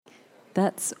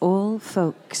That's all,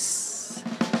 folks.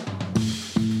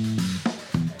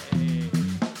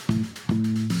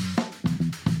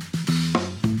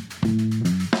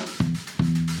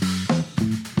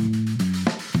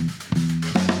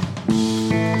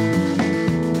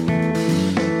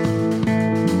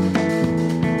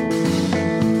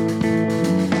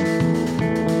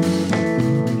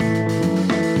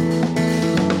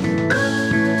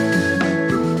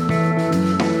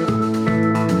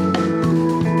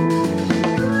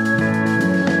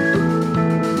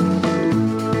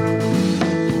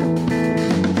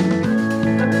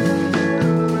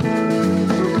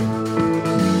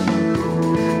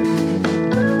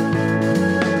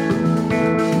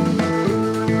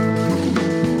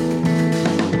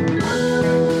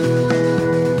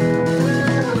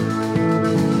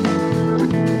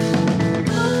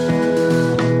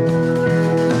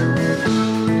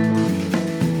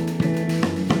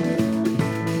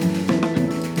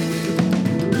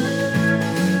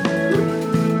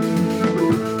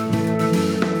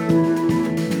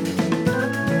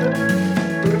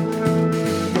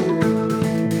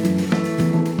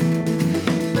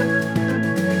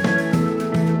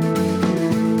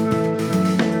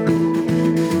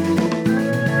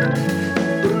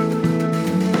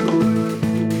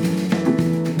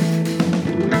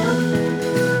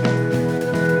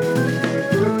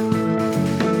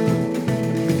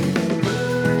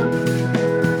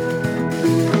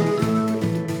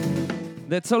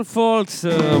 That's all, folks.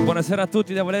 Buonasera a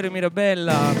tutti da Valerio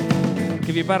Mirabella,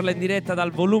 che vi parla in diretta dal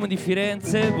volume di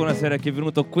Firenze. Buonasera a chi è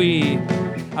venuto qui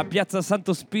a Piazza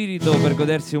Santo Spirito per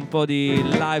godersi un po' di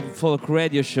live folk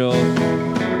radio show,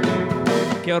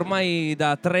 che ormai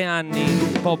da 3 anni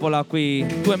popola qui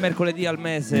 2 mercoledì al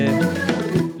mese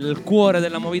il cuore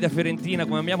della movida fiorentina,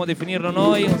 come amiamo definirlo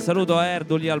noi. Un saluto a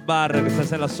Erdoli al bar, che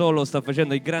stasera solo sta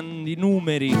facendo i grandi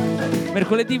numeri.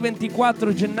 Mercoledì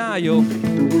 24 gennaio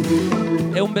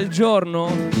è un bel giorno,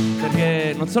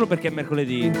 perché non solo perché è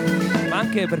mercoledì, ma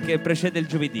anche perché precede il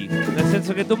giovedì, nel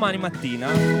senso che domani mattina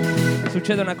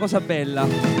succede una cosa bella.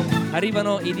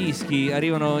 Arrivano i dischi,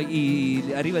 arriva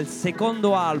il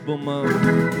secondo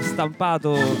album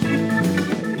stampato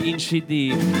in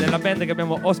CD della band che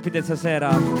abbiamo ospite stasera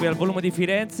qui al volume di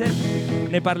Firenze.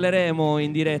 Ne parleremo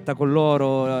in diretta con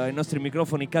loro, ai nostri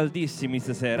microfoni caldissimi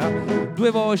stasera. 2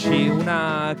 voci,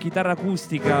 una chitarra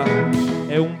acustica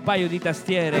e un paio di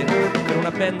tastiere per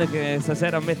una band che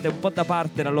stasera mette un po' da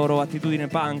parte la loro attitudine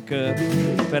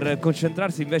punk per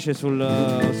concentrarsi invece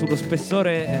sullo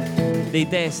spessore dei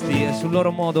testi e sul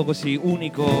loro modo così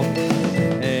unico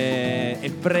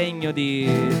e pregno di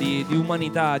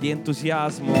umanità, di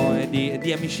entusiasmo e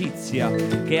di amicizia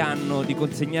che hanno di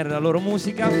consegnare la loro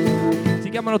musica. Si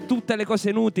chiamano Tutte le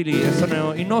cose inutili e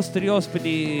sono i nostri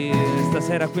ospiti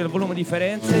stasera qui al volume di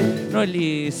Firenze. Noi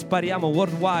li spariamo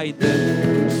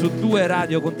worldwide su 2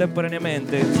 radio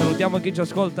contemporaneamente. Salutiamo chi ci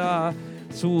ascolta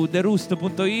su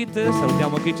theroost.it,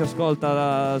 salutiamo chi ci ascolta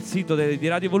dal sito di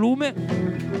Radio Volume,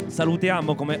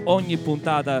 salutiamo come ogni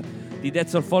puntata di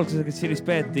That's All Folks che si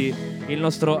rispetti il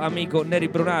nostro amico Neri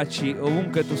Brunacci,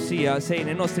 ovunque tu sia, sei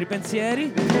nei nostri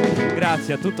pensieri.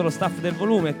 Grazie a tutto lo staff del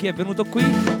volume, a chi è venuto qui,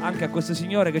 anche a questo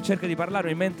signore che cerca di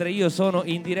parlarmi mentre io sono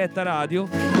in diretta radio.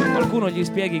 Qualcuno gli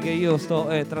spieghi che io sto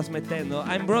trasmettendo.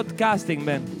 I'm broadcasting,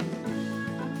 man.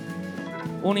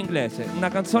 Un inglese, una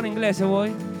canzone inglese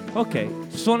vuoi? Ok,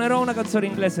 suonerò una canzone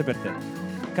inglese per te.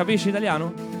 Capisci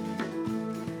italiano?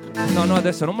 No,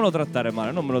 adesso non me lo trattare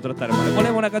male.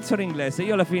 Volevo una canzone inglese.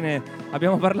 Io alla fine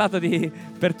abbiamo parlato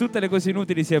per tutte le cose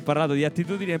inutili si è parlato di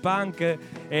attitudine punk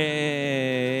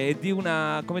e di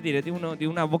una, come dire, di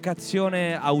una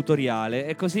vocazione autoriale.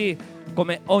 E così,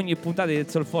 come ogni puntata di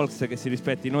Soul Folks che si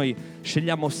rispetti, noi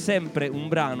scegliamo sempre un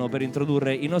brano per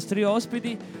introdurre i nostri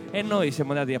ospiti e noi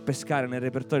siamo andati a pescare nel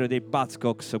repertorio dei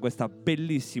Buzzcocks questa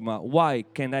bellissima Why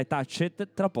Can't I Touch It?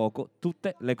 Tra poco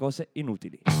Tutte le cose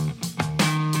inutili.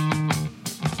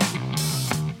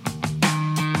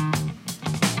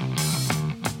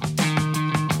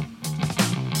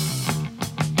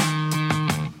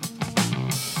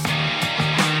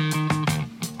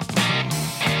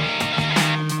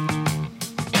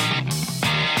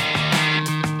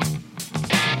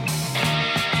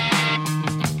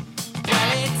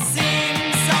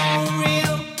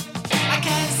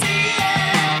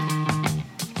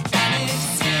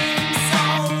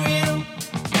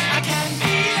 I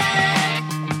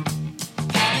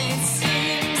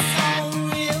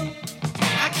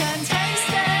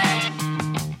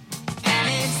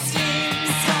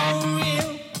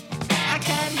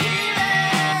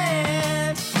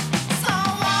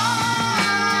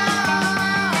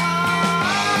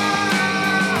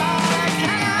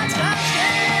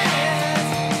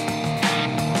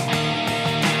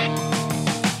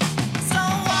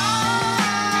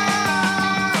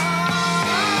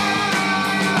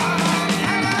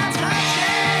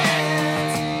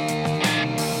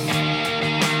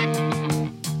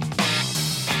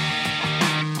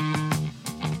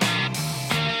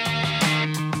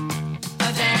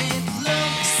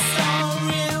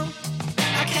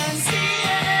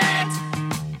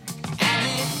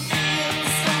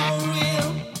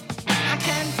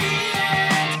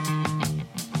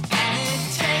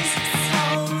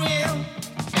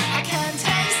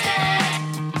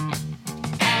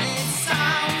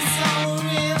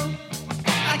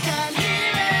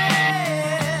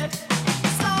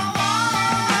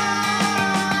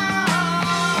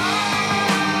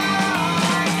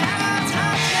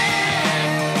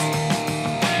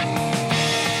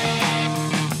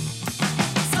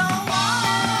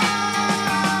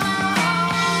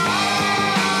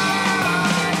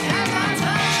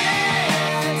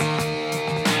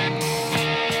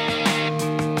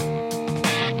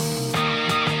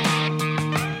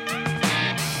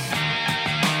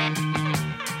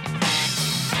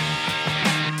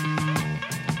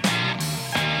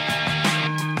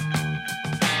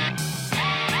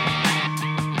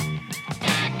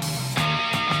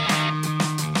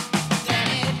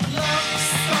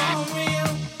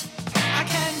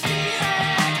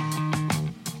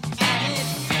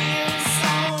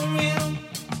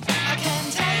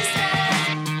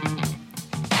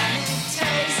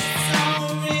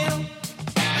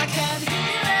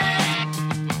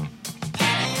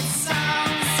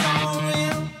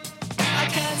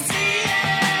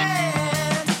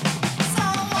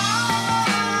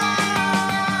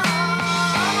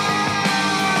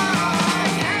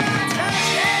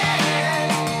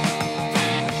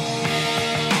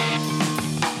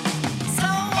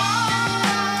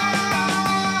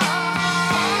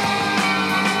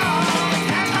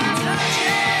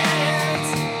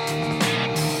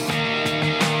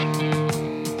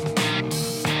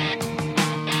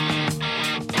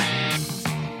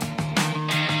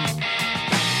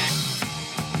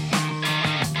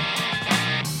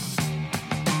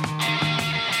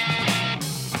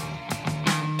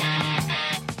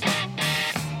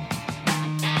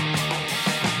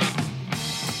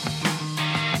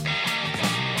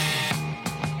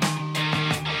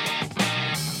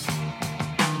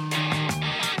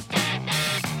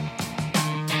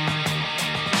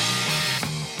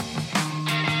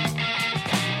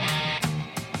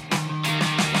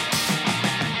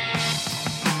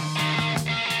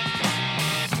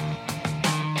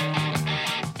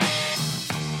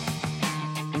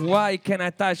Why Can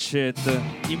I Touch It?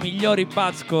 I migliori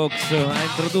Buzzcocks a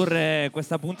introdurre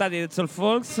questa puntata di Dead Soul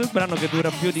Folks, brano che dura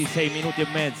più di 6 minuti e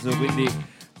mezzo, quindi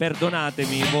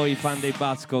perdonatemi voi fan dei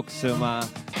Buzzcocks, ma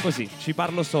così ci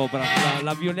parlo sopra,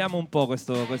 la violiamo un po'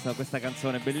 questa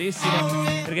canzone bellissima,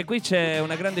 perché qui c'è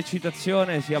una grande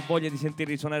citazione, si ha voglia di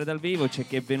sentirli suonare dal vivo, c'è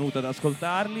chi è venuto ad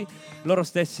ascoltarli, loro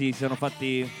stessi si sono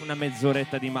fatti una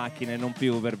mezz'oretta di macchine, non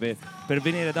più, per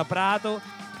venire da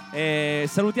Prato.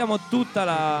 Salutiamo tutti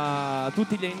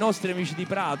i nostri amici di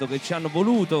Prato che ci hanno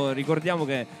voluto. Ricordiamo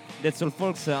che Dead Soul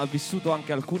Folks ha vissuto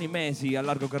anche alcuni mesi a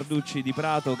Largo Carducci di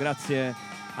Prato grazie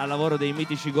al lavoro dei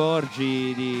mitici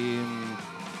Gorgi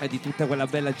e di tutta quella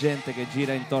bella gente che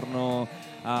gira intorno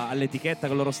all'etichetta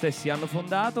che loro stessi hanno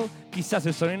fondato. Chissà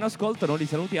se sono in ascolto, noi li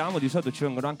salutiamo, di solito ci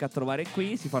vengono anche a trovare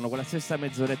qui, si fanno quella stessa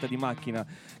mezz'oretta di macchina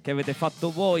che avete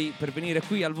fatto voi per venire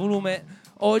qui al volume.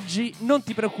 Oggi non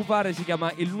ti preoccupare, si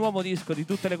chiama il nuovo disco di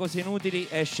Tutte le cose inutili,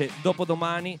 esce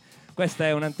dopodomani. Questa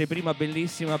è un'anteprima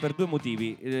bellissima per due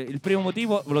motivi. Il primo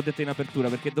motivo ve l'ho detto in apertura,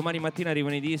 perché domani mattina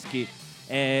arrivano i dischi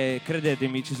e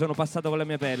credetemi, ci sono passato con la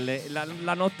mia pelle.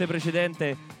 La notte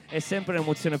precedente è sempre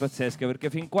un'emozione pazzesca,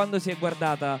 perché fin quando si è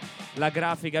guardata la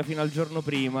grafica fino al giorno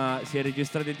prima, si è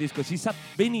registrato il disco, si sa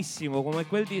benissimo come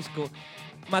quel disco,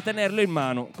 ma tenerlo in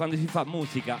mano quando si fa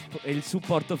musica e il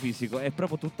supporto fisico è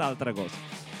proprio tutt'altra cosa.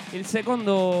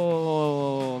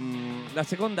 La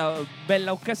seconda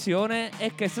bella occasione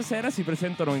è che stasera si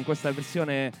presentano in questa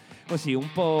versione così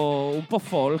un po'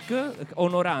 folk,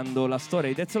 onorando la storia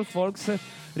di Dead Soul Folks,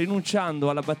 rinunciando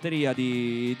alla batteria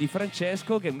di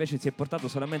Francesco, che invece si è portato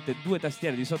solamente 2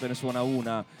 tastiere, di solito ne suona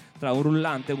una, tra un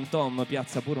rullante e un tom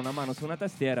piazza pure una mano su una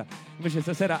tastiera, invece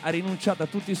stasera ha rinunciato a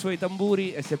tutti i suoi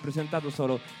tamburi e si è presentato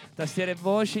solo tastiere e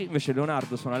voci. Invece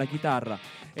Leonardo suona la chitarra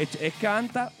e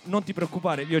canta. Non ti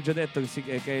preoccupare, vi ho già detto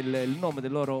che il nome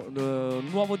del loro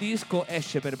nuovo disco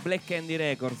esce per Black Candy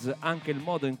Records, anche il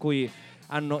modo in cui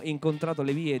hanno incontrato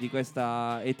le vie di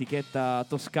questa etichetta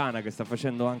toscana che sta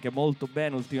facendo anche molto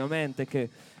bene ultimamente, che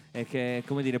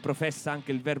come dire, professa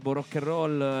anche il verbo rock and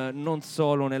roll non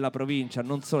solo nella provincia,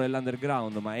 non solo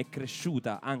nell'underground, ma è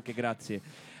cresciuta anche grazie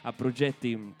a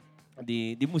progetti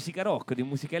di musica rock, di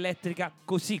musica elettrica,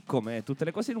 così come Tutte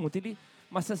le cose inutili.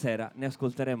 Ma stasera ne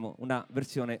ascolteremo una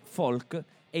versione folk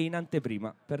e in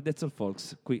anteprima per Dead Soul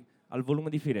Folks qui al volume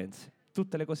di Firenze.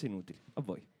 Tutte le cose inutili, a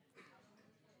voi.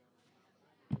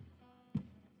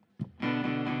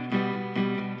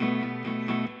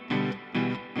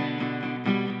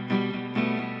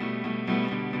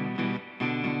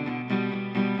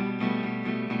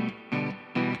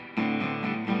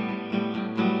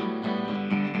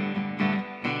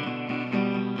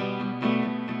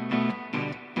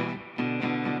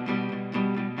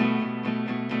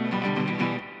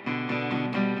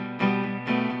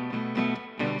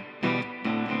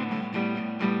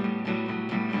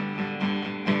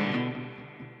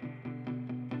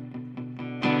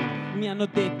 Mi hanno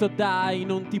detto dai,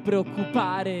 non ti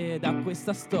preoccupare, da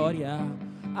questa storia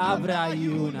avrai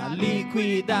una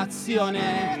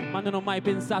liquidazione. Ma non ho mai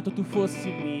pensato tu fossi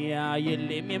mia e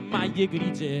le mie maglie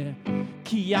grigie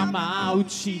chi ama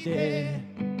uccide.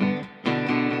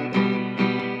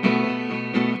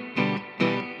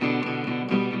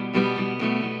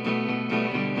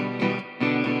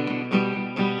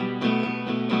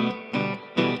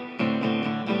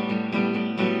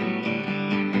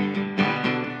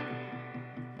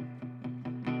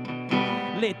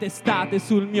 Le testate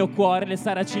sul mio cuore, le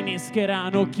saracinesche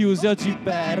erano chiuse, oggi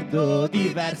perdo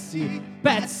diversi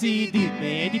pezzi di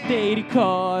me, di te i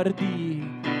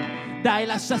ricordi. Dai,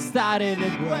 lascia stare, le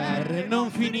guerre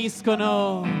non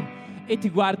finiscono e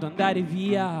ti guardo andare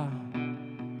via,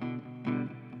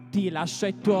 ti lascio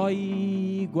ai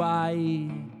tuoi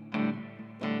guai.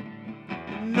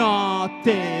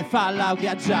 Notte, falla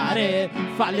viaggiare,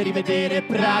 falle rivedere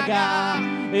Praga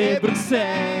e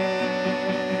Bruxelles,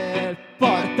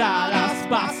 portala a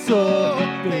spasso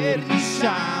per gli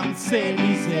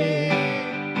Champs-Élysées.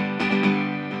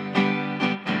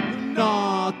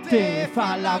 Notte,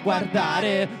 falla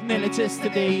guardare nelle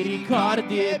ceste dei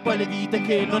ricordi e poi le vite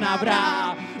che non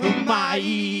avrà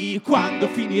mai, quando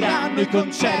finiranno i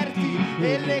concerti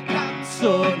e le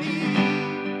canzoni.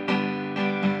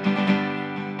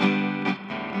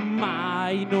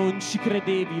 Mai, non ci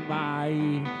credevi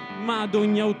mai, ma ad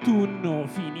ogni autunno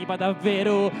finiva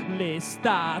davvero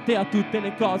l'estate, a tutte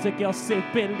le cose che ho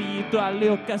seppellito, alle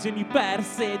occasioni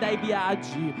perse, dai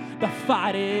viaggi da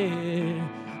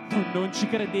fare. Tu non ci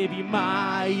credevi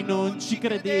mai, non ci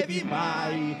credevi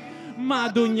mai, ma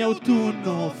ad ogni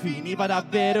autunno finiva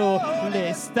davvero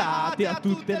l'estate, a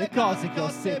tutte le cose che ho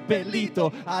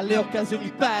seppellito, alle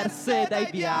occasioni perse dai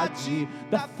viaggi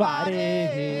da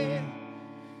fare.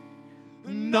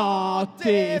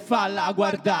 Notte, falla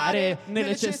guardare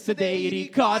nelle ceste dei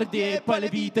ricordi e poi le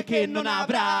vite che non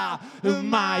avrà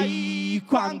mai,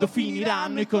 quando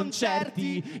finiranno i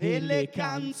concerti e le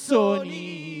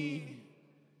canzoni.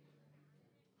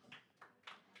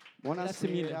 Buonasera. Grazie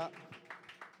mille.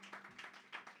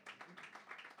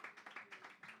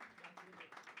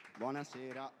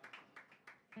 Buonasera.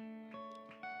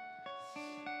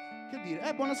 Che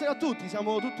dire? Buonasera a tutti,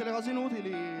 siamo tutte le cose inutili.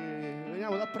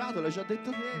 Veniamo da Prato, lei ci ha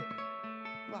detto che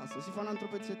basta, si fa un altro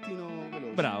pezzettino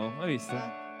veloce. Bravo, hai visto?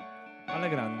 Alla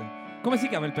grande. Come si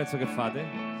chiama il pezzo che fate?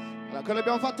 Allora, quello che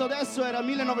abbiamo fatto adesso era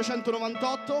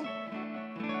 1998.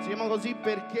 Si chiama così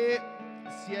perché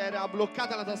si era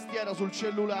bloccata la tastiera sul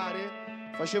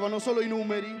cellulare, facevano solo i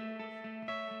numeri,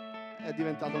 è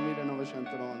diventato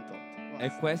 1998. Basta.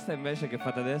 E questa invece che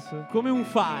fate adesso? Come un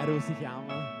faro si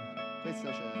chiama. Questa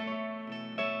c'è.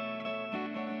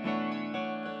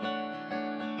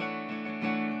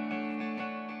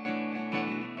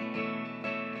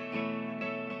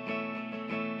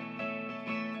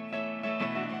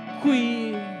 Qui,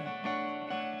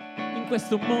 in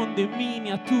questo mondo in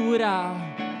miniatura,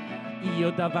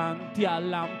 io davanti al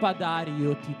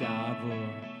lampadario ti davo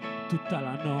tutta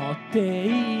la notte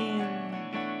in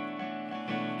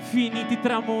finiti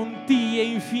tramonti e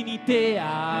infinite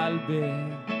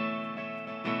albe,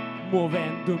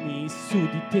 muovendomi su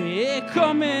di te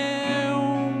come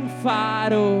un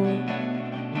faro.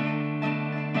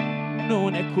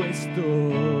 Non è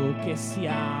questo che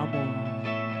siamo,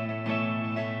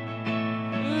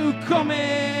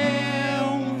 come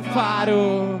un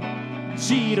faro,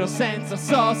 giro senza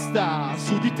sosta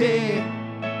su di te.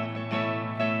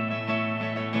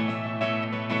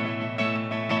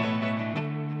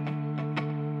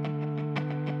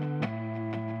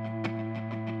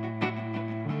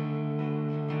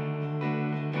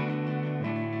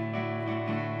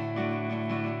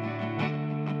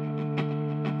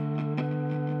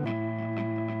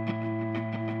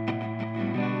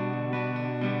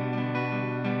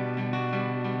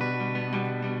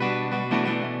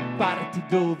 Parti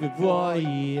dove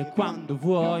vuoi e quando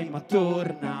vuoi, ma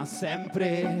torna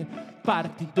sempre.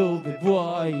 Parti dove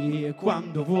vuoi e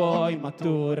quando vuoi, ma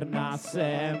torna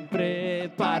sempre.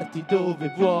 Parti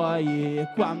dove vuoi e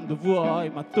quando vuoi,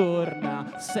 ma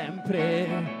torna sempre.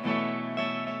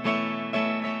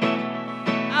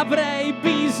 Avrei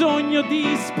bisogno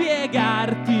di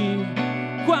spiegarti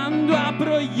quando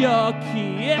apro gli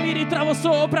occhi e mi ritrovo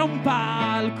sopra un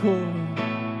palco.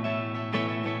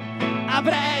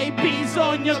 Avrei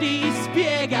bisogno di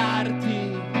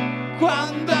spiegarti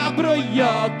quando apro gli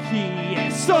occhi e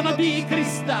sono di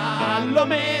cristallo,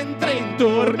 mentre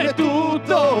intorno è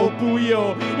tutto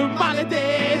buio, un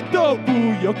maledetto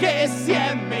buio che si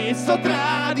è messo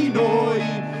tra di noi,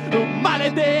 un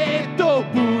maledetto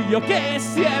buio che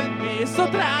si è messo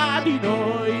tra di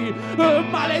noi, un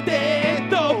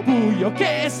maledetto buio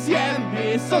che si è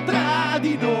messo tra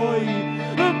di noi,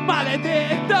 un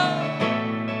maledetto.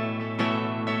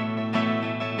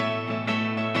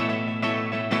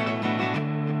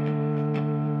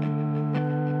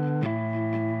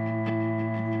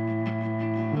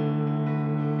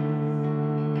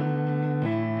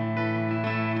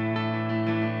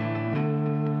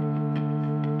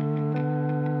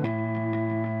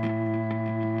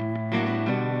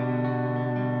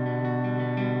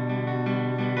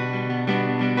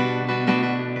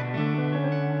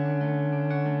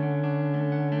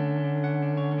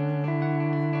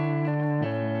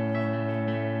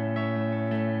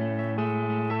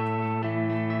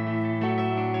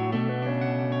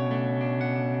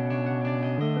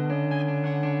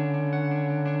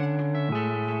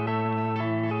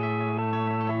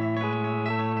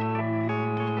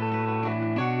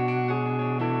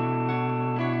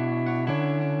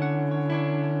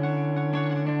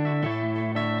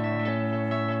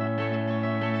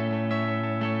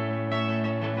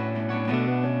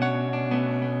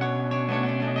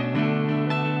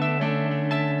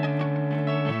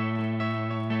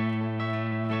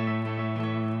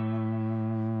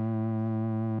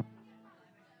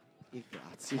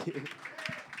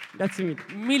 Grazie mille.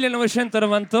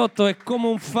 1998 è come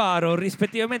un faro,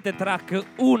 rispettivamente track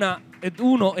 1 e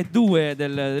 2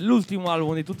 dell'ultimo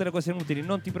album di Tutte le cose inutili,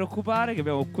 Non ti preoccupare, che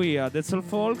abbiamo qui a Dead Soul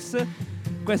Folks.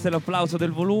 Questo è l'applauso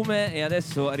del volume e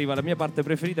adesso arriva la mia parte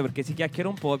preferita perché si chiacchiera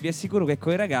un po'. Vi assicuro che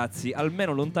con i ragazzi,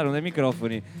 almeno lontano dai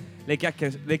microfoni, le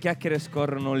chiacchiere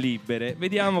scorrono libere.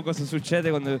 Vediamo cosa succede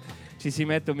quando ci si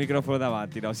mette un microfono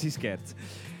davanti. No, si scherza.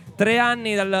 3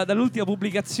 anni dall'ultima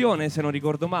pubblicazione, se non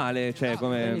ricordo male, cioè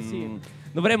sì.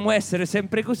 Dovremmo essere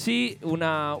sempre così.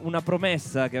 Una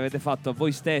promessa che avete fatto a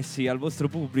voi stessi, al vostro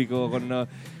pubblico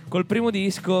col primo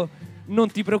disco. Non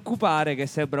ti preoccupare, che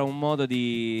sembra un modo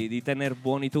di tener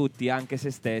buoni tutti, anche se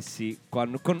stessi,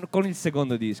 con il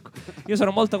secondo disco. Io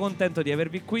sono molto contento di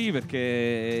avervi qui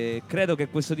perché credo che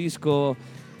questo disco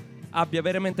abbia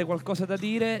veramente qualcosa da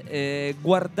dire.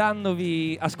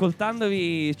 Guardandovi,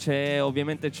 ascoltandovi, c'è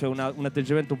un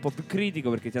atteggiamento un po' più critico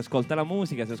perché si ascolta la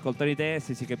musica, si ascoltano i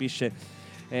testi, si capisce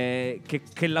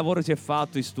che lavoro si è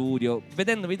fatto in studio.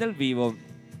 Vedendovi dal vivo,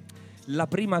 la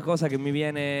prima cosa che mi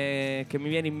viene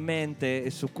in mente e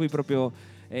su cui proprio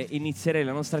inizierei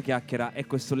la nostra chiacchiera è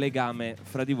questo legame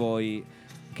fra di voi,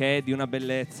 che è di una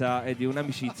bellezza e di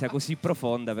un'amicizia così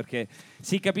profonda, perché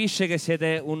si capisce che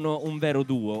siete un vero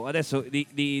duo. Adesso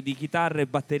di chitarra e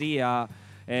batteria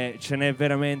ce n'è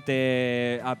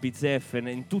veramente a bizzeffe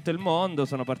in tutto il mondo.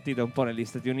 Sono partite un po' negli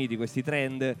Stati Uniti questi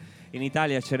trend. In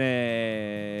Italia ce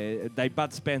n'è dai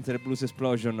Bud Spencer e Blues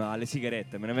Explosion alle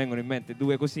sigarette, me ne vengono in mente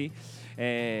 2 così.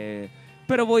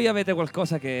 Però voi avete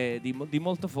qualcosa di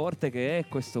molto forte, che è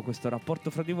questo rapporto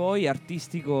fra di voi,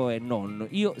 artistico e non.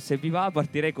 Io, se vi va,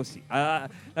 partirei così. Ma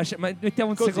mettiamo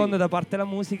un secondo da parte la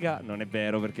musica. Non è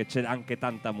vero, perché c'è anche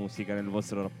tanta musica nel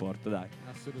vostro rapporto, dai.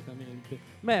 Assolutamente.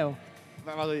 Meo.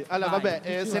 Allora,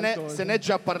 vabbè, se ne è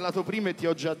già parlato prima e ti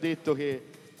ho già detto che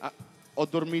ho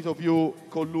dormito più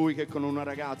con lui che con una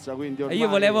ragazza, quindi ormai... E io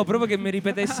volevo proprio che mi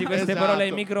ripetessi queste parole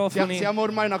ai microfoni. Siamo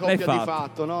ormai una coppia di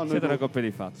fatto, no? Siete una coppia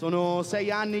di fatto. Sono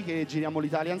 6 anni che giriamo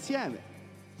l'Italia insieme,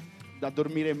 da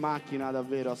dormire in macchina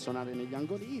davvero a suonare negli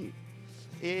angolini.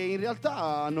 E in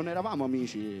realtà non eravamo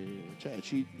amici, cioè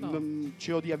ci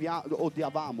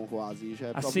odiavamo quasi.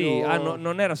 Cioè, proprio... sì?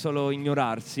 Non era solo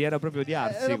ignorarsi, era proprio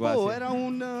odiarsi quasi. Era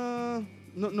un...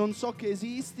 non so che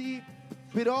esisti,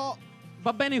 però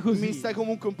va bene così. Mi stai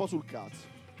comunque un po' sul cazzo.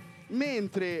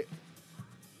 Mentre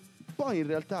poi in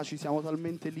realtà ci siamo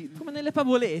talmente lì. Come nelle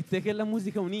favolette, che la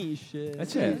musica unisce.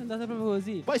 Certo. È andata proprio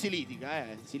così. Poi si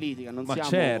litiga, non ma siamo...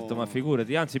 certo, ma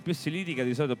figurati, anzi più si litiga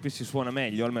di solito più si suona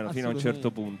meglio, almeno fino a un certo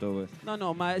punto.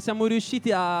 No, ma siamo riusciti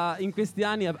in questi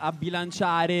anni a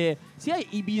bilanciare sia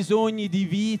i bisogni di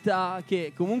vita,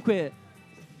 che comunque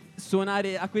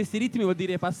suonare a questi ritmi vuol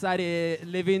dire passare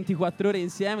le 24 ore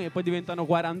insieme, che poi diventano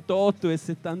 48 e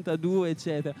 72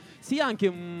 eccetera, sia anche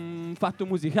un fatto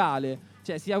musicale.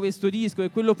 Cioè, sia questo disco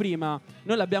che quello prima,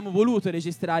 noi l'abbiamo voluto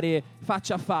registrare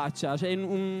faccia a faccia, cioè in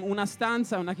una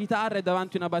stanza, una chitarra e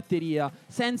davanti una batteria,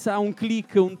 senza un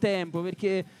click, un tempo,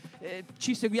 perché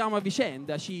ci seguiamo a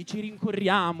vicenda, ci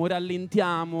rincorriamo,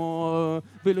 rallentiamo,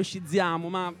 velocizziamo,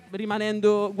 ma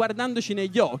guardandoci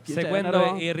negli occhi.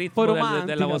 Seguendo il ritmo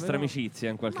della vostra però...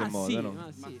 amicizia in qualche modo, sì, no? Ma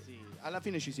sì. Alla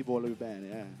fine ci si vuole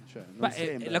bene, cioè, non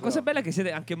sembra, la cosa bella è che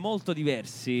siete anche molto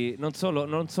diversi, non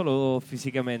solo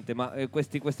fisicamente, ma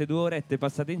queste 2 orette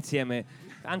passate insieme,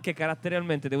 anche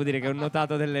caratterialmente devo dire che ho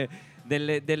notato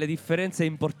delle differenze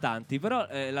importanti. Però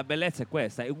la bellezza è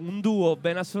questa, è un duo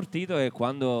ben assortito, e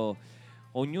quando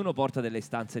ognuno porta delle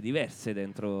istanze diverse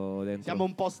dentro. Siamo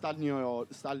un po'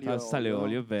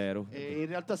 Staglioli, è vero. E in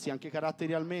realtà sì, anche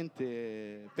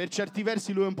caratterialmente, per certi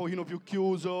versi lui è un pochino più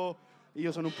chiuso,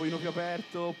 io sono un pochino più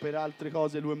aperto, per altre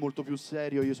cose lui è molto più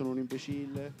serio, io sono un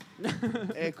imbecille.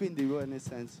 E quindi nel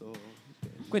senso...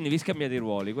 Quindi vi scambiate i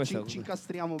ruoli. Ci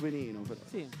incastriamo benino, però.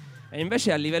 Sì. E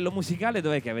invece a livello musicale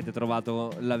dov'è che avete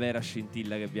trovato la vera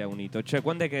scintilla che vi ha unito? Cioè,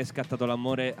 quando è che è scattato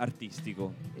l'amore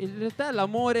artistico? In realtà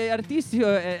l'amore artistico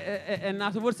è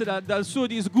nato forse dal suo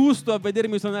disgusto a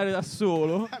vedermi suonare da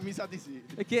solo. Mi sa di sì.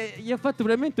 Perché gli ha fatto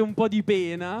probabilmente un po' di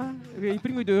pena. I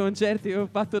primi 2 concerti che ho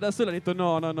fatto da solo, ho detto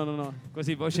no.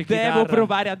 Così voce Devo chitarra.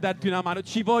 provare a darti una mano,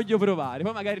 ci voglio provare.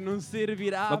 Poi magari non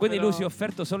servirà. Ma quindi però... lui si è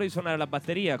offerto solo di suonare la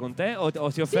batteria con te? O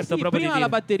si è offerto sì, proprio prima di la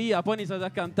batteria, poi ho iniziato a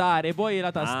cantare, poi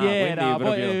la tastiera, poi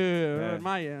proprio,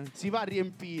 ormai si va a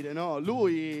riempire, no?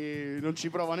 Lui non ci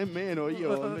prova nemmeno,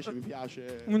 io invece mi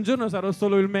piace. Un giorno sarò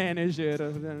solo il manager.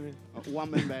 One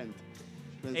man band.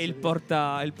 E il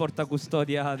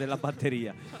portacustodia della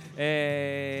batteria.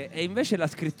 E invece la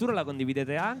scrittura la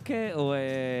condividete anche? O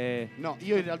è... No,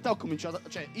 io in realtà ho cominciato...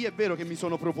 Cioè, io è vero che mi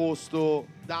sono proposto,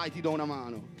 dai, ti do una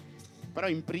mano. Però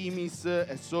in primis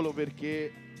è solo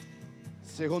perché...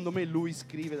 Secondo me lui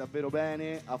scrive davvero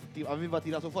bene, aveva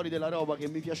tirato fuori della roba che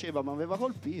mi piaceva, ma aveva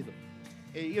colpito,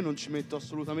 e io non ci metto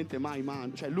assolutamente mai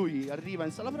mano. Cioè lui arriva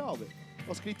in sala prove,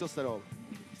 ho scritto sta roba,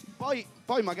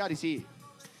 Poi magari sì,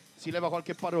 si leva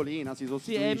qualche parolina, si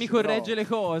sostituisce. Sì, mi corregge le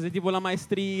cose, tipo la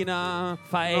maestrina.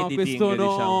 Fa no, editing, questo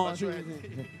no. diciamo.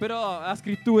 Sì. Però la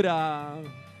scrittura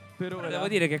per ora. Devo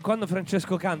dire che quando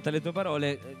Francesco canta le tue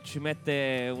parole ci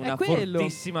mette una quello.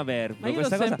 fortissima verve. Ma io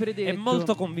Questa l'ho cosa sempre detto. è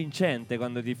molto convincente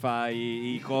quando ti fa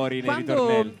i cori nei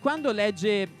ritornelli. Quando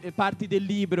legge parti del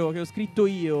libro che ho scritto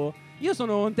io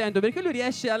sono contento perché lui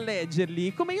riesce a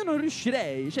leggerli come io non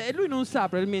riuscirei. Cioè, lui non sa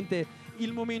probabilmente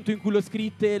il momento in cui l'ho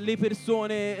scritte, le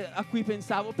persone a cui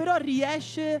pensavo, però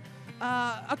riesce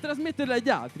a trasmetterle agli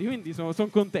altri, quindi sono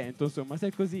contento, insomma, se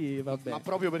è così va bene. Ma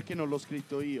proprio perché non l'ho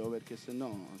scritto io, perché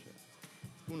sennò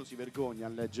uno si vergogna a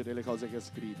leggere le cose che ha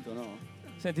scritto, no?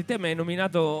 Senti, te mi hai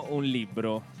nominato un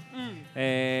libro.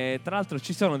 Tra l'altro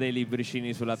ci sono dei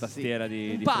libricini sulla tastiera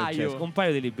di Francesco. Un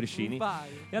paio di libricini.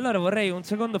 E allora vorrei un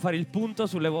secondo fare il punto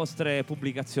sulle vostre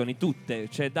pubblicazioni, tutte.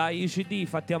 Cioè dai CD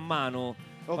fatti a mano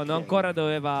quando ancora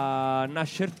doveva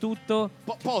nascere tutto,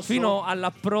 fino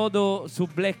all'approdo su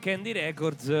Black Candy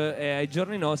Records e ai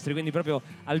giorni nostri, quindi proprio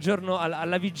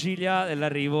alla vigilia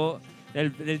dell'arrivo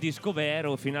del disco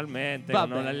vero, finalmente,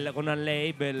 con un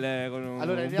label, con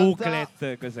un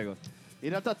booklet, queste cose. In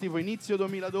realtà tipo inizio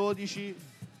 2012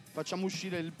 facciamo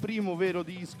uscire il primo vero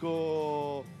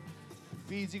disco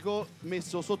fisico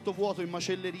messo sottovuoto in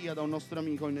macelleria da un nostro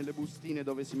amico nelle bustine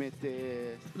dove si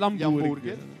mette gli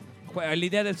hamburger.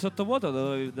 L'idea del sottovuoto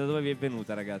da dove vi è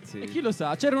venuta, ragazzi? E chi lo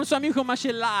sa, c'era un suo amico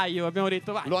macellaio, abbiamo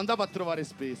detto vai. Lo andavo a trovare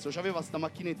spesso, c'aveva sta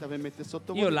macchinetta per mettere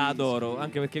sottovuoto. Io la adoro,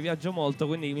 anche perché viaggio molto,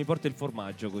 quindi mi porto il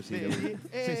formaggio così.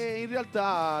 E in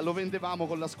realtà lo vendevamo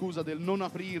con la scusa del non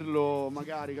aprirlo,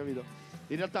 magari, capito?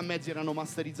 In realtà mezzi erano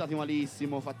masterizzati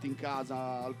malissimo, fatti in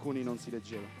casa, alcuni non si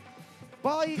leggevano.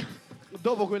 Poi,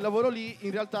 dopo quel lavoro lì,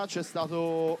 in realtà c'è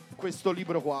stato questo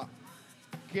libro qua,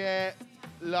 che è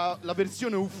la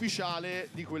versione ufficiale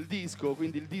di quel disco,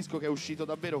 quindi il disco che è uscito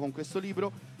davvero con questo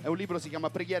libro è un libro, si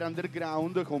chiama Preghiere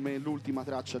Underground, come l'ultima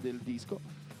traccia del disco.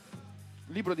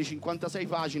 Libro di 56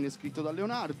 pagine scritto da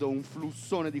Leonardo, un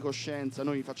flussone di coscienza.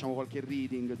 Noi facciamo qualche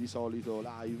reading di solito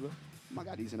live,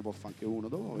 magari se ne può fare anche uno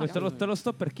dopo. Te lo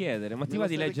sto per chiedere, ma ti va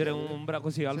di leggere un brano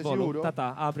così al volo? Sicuro?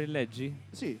 Tata, apri e leggi?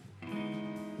 Sì,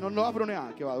 non lo apro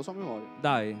neanche, vado, so a memoria.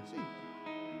 Dai. Sì.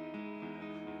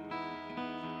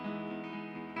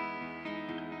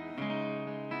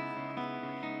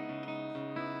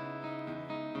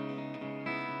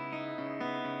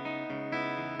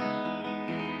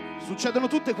 Succedono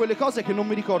tutte quelle cose che non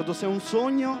mi ricordo se è un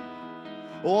sogno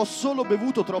o ho solo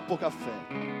bevuto troppo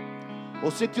caffè, o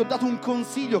se ti ho dato un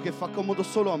consiglio che fa comodo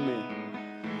solo a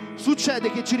me.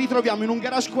 Succede che ci ritroviamo in un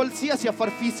garage qualsiasi a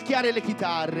far fischiare le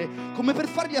chitarre, come per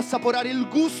fargli assaporare il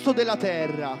gusto della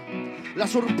terra, la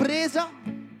sorpresa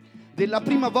della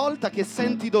prima volta che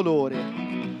senti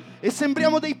dolore. E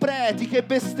sembriamo dei preti che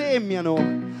bestemmiano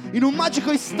in un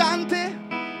magico istante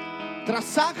tra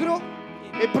sacro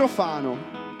e profano,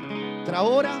 tra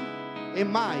ora e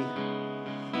mai,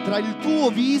 tra il tuo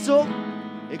viso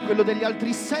e quello degli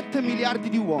altri 7 miliardi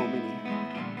di uomini.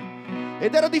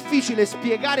 Ed era difficile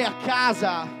spiegare a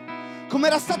casa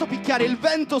com'era stato picchiare il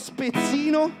vento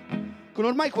spezzino con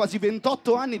ormai quasi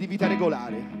 28 anni di vita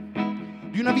regolare,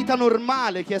 di una vita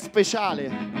normale che è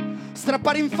speciale,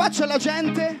 strappare in faccia alla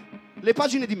gente le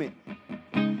pagine di me,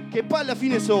 che poi alla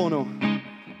fine sono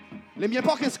le mie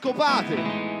poche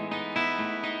scopate,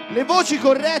 le voci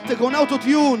corrette con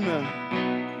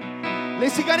autotune, le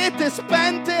sigarette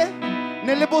spente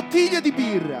nelle bottiglie di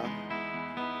birra,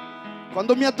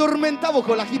 quando mi addormentavo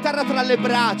con la chitarra tra le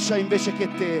braccia invece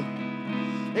che te,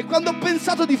 e quando ho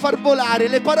pensato di far volare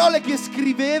le parole che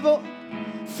scrivevo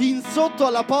fin sotto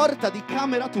alla porta di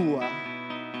camera tua,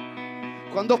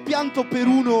 quando ho pianto per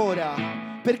un'ora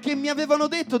perché mi avevano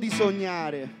detto di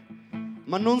sognare,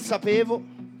 ma non sapevo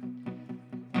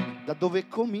da dove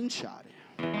cominciare.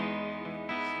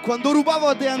 Quando rubavo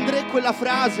a De André quella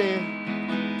frase,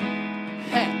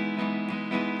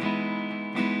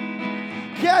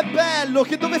 che è bello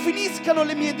che dove finiscano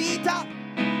le mie dita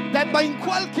debba in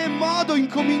qualche modo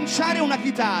incominciare una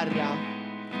chitarra.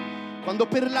 Quando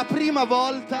per la prima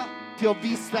volta ti ho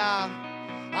vista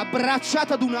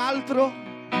abbracciata ad un altro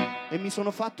e mi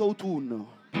sono fatto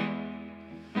autunno.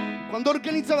 Quando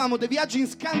organizzavamo dei viaggi in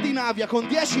Scandinavia con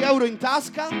 10 euro in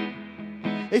tasca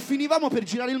e finivamo per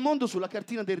girare il mondo sulla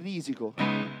cartina del risico,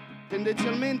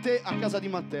 tendenzialmente a casa di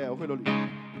Matteo, quello lì.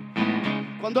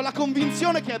 Quando la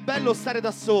convinzione che è bello stare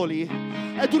da soli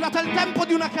è durata il tempo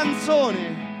di una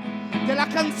canzone, della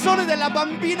canzone della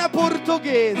bambina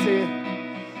portoghese,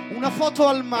 una foto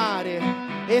al mare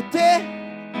e te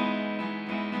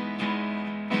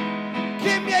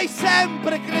che mi hai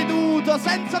sempre creduto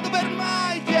senza dover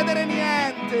mai chiedere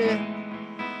niente.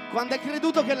 Quando hai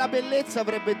creduto che la bellezza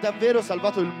avrebbe davvero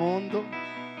salvato il mondo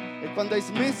e quando hai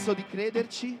smesso di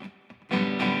crederci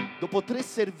dopo 3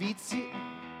 servizi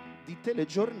di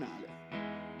telegiornale.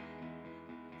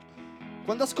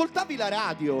 Quando ascoltavi la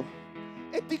radio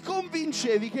e ti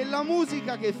convincevi che la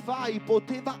musica che fai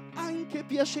poteva anche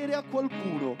piacere a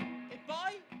qualcuno.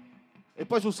 E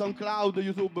poi su SoundCloud,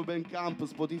 YouTube, Bandcamp,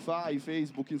 Spotify,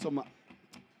 Facebook, insomma,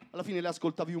 alla fine le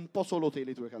ascoltavi un po' solo te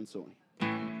le tue canzoni.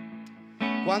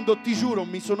 Quando, ti giuro,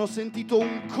 mi sono sentito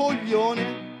un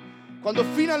coglione quando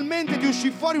finalmente ti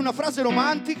uscì fuori una frase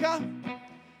romantica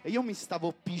e io mi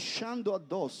stavo pisciando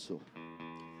addosso.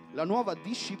 La nuova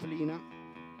disciplina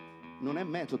non è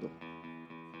metodo.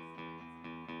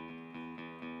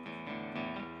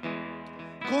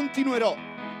 Continuerò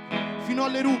fino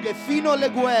alle rughe, fino alle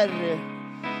guerre.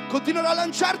 Continuerò a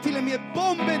lanciarti le mie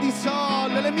bombe di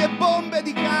sol, le mie bombe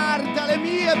di carta, le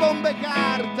mie bombe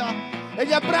carta e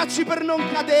gli abbracci per non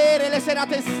cadere, le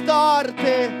serate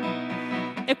storte.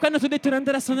 E quando ti ho detto di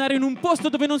andare a suonare in un posto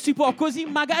dove non si può, così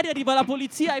magari arriva la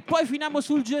polizia e poi finiamo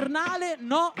sul giornale,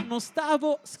 no, non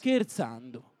stavo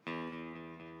scherzando.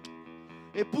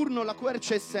 E pur non la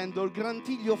quercia essendo il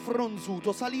grantiglio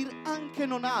fronzuto, salir anche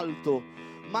non alto,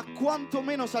 ma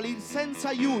quantomeno salir senza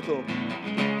aiuto.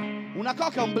 Una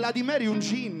coca, un Bloody Mary, un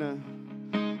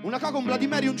gin. Una coca, un Bloody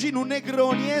Mary, un gin, un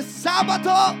Negroni. E sabato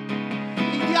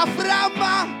il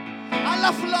diaframma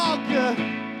alla Flog.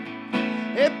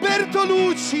 E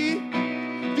Bertolucci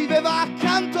viveva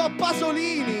accanto a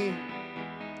Pasolini.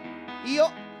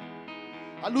 Io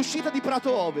all'uscita di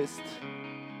Prato Ovest.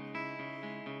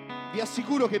 Vi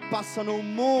assicuro che passano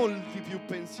molti più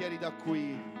pensieri da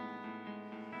qui,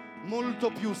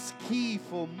 molto più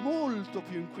schifo, molto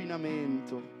più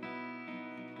inquinamento.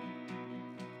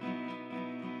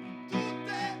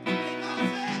 Tutte le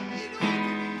cose inutili.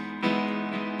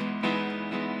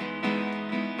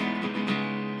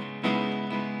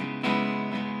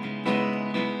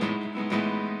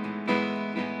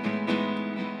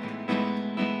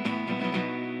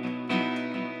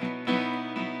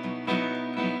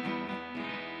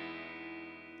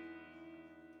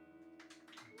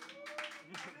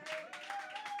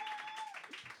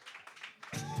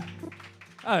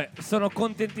 Vabbè, sono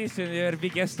contentissimo di avervi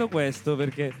chiesto questo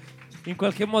perché in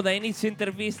qualche modo a inizio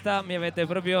intervista mi avete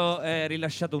proprio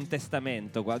rilasciato un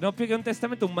testamento qua. No, più che un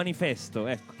testamento, un manifesto,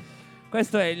 ecco.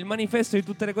 Questo è il manifesto di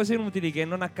tutte le cose inutili che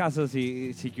non a caso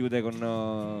si chiude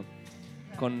con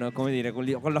come dire,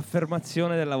 con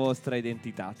l'affermazione della vostra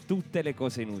identità. Tutte le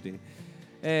cose inutili.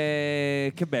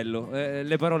 Che bello,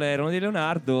 le parole erano di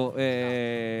Leonardo,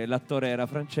 l'attore era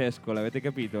Francesco, l'avete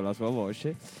capito, la sua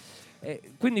voce.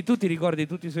 Quindi tu ti ricordi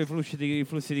tutti i suoi flussi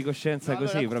di coscienza,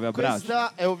 Allora, così, proprio a braccio?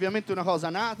 Questa è ovviamente una cosa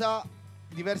nata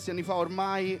diversi anni fa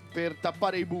ormai per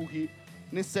tappare i buchi.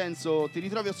 Nel senso, ti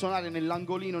ritrovi a suonare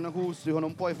nell'angolino in acustico,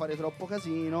 non puoi fare troppo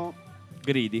casino.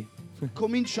 Gridi.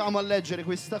 Cominciamo a leggere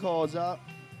questa cosa,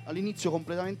 all'inizio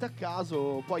completamente a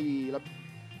caso, poi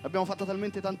l'abbiamo fatta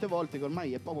talmente tante volte che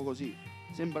ormai è proprio così.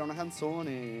 Sembra una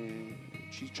canzone,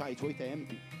 c'ha i suoi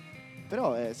tempi.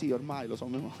 Però sì, ormai lo so a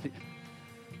memoria.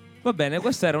 Va bene,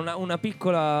 questa era una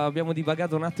piccola. Abbiamo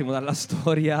divagato un attimo dalla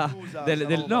storia. Scusa,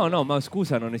 No, ma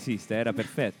scusa, non esiste, era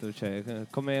perfetto. Cioè,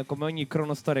 come ogni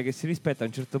cronostoria che si rispetta, a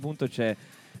un certo punto c'è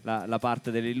la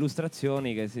parte delle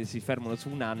illustrazioni che si fermano su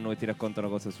un anno e ti raccontano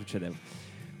cosa succedeva.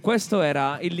 Questo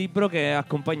era il libro che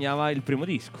accompagnava il primo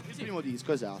disco. Il primo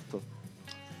disco, esatto.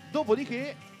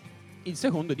 Dopodiché, Il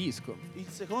secondo disco,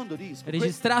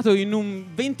 registrato in un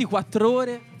 24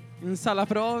 ore in sala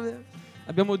prove.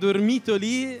 Abbiamo dormito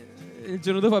lì. Il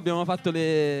giorno dopo abbiamo fatto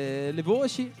le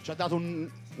voci. ci ha dato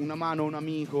una mano un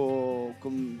amico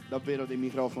con davvero dei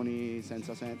microfoni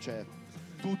senza senso, cioè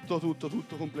tutto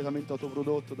completamente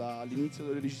autoprodotto dall'inizio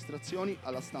delle registrazioni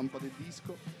alla stampa del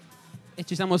disco. E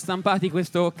ci siamo stampati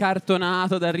questo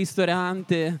cartonato dal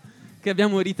ristorante che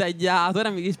abbiamo ritagliato. Ora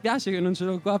mi dispiace che non ce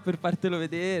l'ho qua per fartelo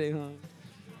vedere, no?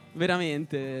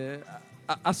 Veramente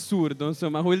assurdo,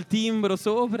 insomma, quel timbro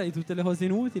sopra di tutte le cose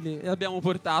inutili. E l'abbiamo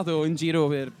portato in giro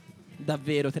per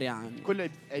davvero 3 anni. Quello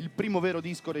è il primo vero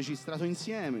disco registrato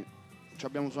insieme. Ci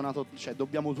abbiamo suonato, cioè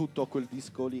dobbiamo tutto a quel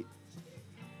disco lì.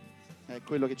 È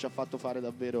quello che ci ha fatto fare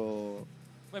davvero.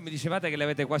 Voi mi dicevate che le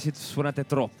avete quasi suonate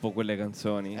troppo quelle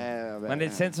canzoni. Vabbè, Ma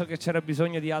nel senso che c'era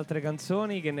bisogno di altre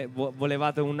canzoni, che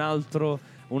volevate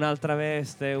un'altra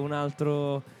veste, un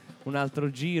altro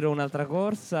giro, un'altra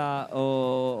corsa,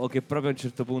 o che proprio a un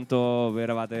certo punto vi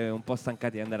eravate un po'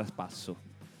 stancati di andare a spasso?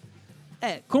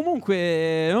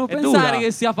 Comunque non È pensare dura.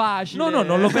 che sia facile. No,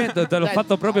 non lo penso, te l'ho Dai,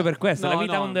 fatto proprio per questo. no, La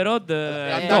vita no. on the road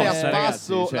Andare a tosta, ragazzi,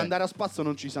 spasso, cioè. l'andare a spasso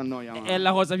non ci si annoia. È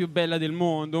la cosa più bella del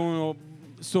mondo. Uno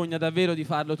sogna davvero di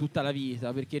farlo tutta la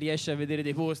vita, perché riesce a vedere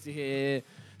dei posti che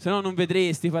se no non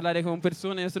vedresti, parlare con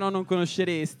persone se no non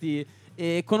conosceresti,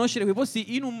 e conoscere quei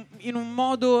posti in un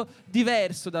modo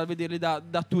diverso dal vederli da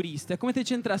turista. È come se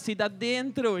ci entrassi da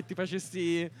dentro e ti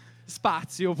facessi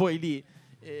spazio poi lì.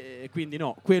 Quindi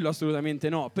no, quello assolutamente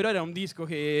no. Però era un disco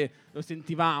che lo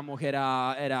sentivamo che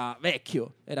era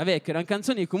vecchio, erano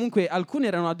canzoni che comunque alcune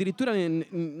erano addirittura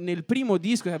nel primo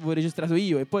disco che avevo registrato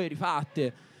io e poi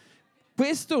rifatte.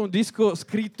 Questo è un disco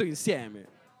scritto insieme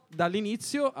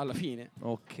dall'inizio alla fine.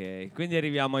 Ok, quindi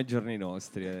arriviamo ai giorni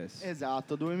nostri adesso.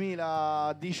 Esatto,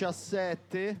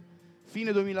 2017,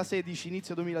 fine 2016,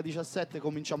 inizio 2017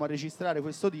 cominciamo a registrare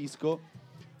questo disco,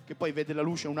 che poi vede la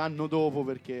luce un anno dopo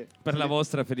perché... Per la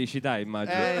vostra felicità,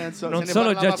 immagino. se Non ne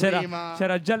solo già parlava prima.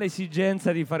 c'era già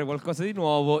l'esigenza di fare qualcosa di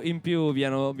nuovo, in più vi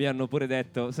hanno pure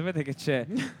detto, sapete che c'è?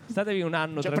 Statevi un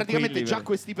anno Cioè tranquilli. praticamente già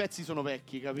questi pezzi sono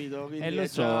vecchi, capito? Quindi lo è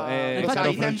so, già- lo sai, so, i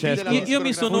tempi Francesco. della Io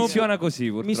mi sono- Funziona così,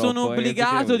 purtroppo. Mi sono che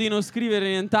obbligato succede di non scrivere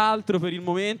nient'altro per il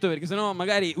momento, perché sennò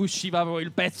magari usciva poi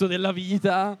il pezzo della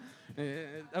vita.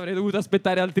 Avrei dovuto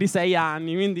aspettare altri 6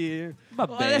 anni, quindi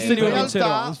Vabbè, adesso In ricomincerò,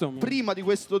 realtà, insomma. prima di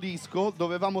questo disco,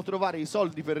 dovevamo trovare i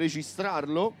soldi per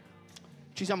registrarlo.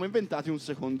 Ci siamo inventati un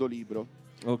secondo libro.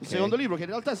 Ok. Un secondo libro che in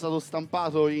realtà è stato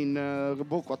stampato in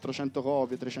 400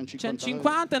 copie, 350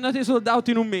 150 è andato sold out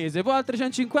in un mese, poi altre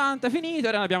 150 finito,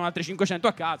 ora ne abbiamo altri 500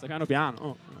 a casa, piano piano.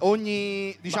 Oh.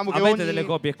 Ogni, diciamo che Avete ogni, delle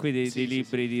copie qui di Sì,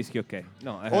 libri, dischi, ok.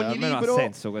 No, Ogni almeno libro- ha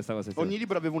senso questa cosa. ogni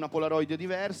libro aveva una Polaroid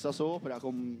diversa sopra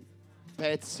con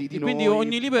pezzi di E quindi noi,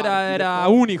 ogni libro parti era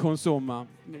del- unico, insomma.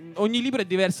 Ogni libro è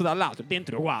diverso dall'altro,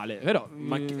 dentro è uguale, però...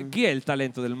 Ma chi è il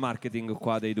talento del marketing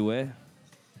qua dei due?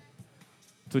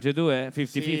 Tutti e due? 50-50?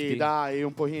 Sì, dai,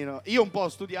 un pochino. Io un po' ho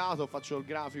studiato, faccio il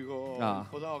grafico, Ah. il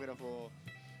fotografo.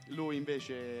 Lui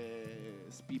invece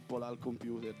spippola al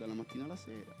computer dalla mattina alla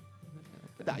sera.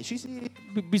 Dai, ci si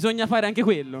Bisogna fare anche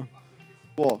quello.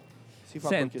 può. Si fa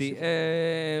quel che Senti, si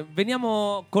fa.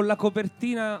 veniamo con la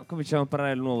copertina. Cominciamo a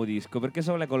parlare del nuovo disco. Perché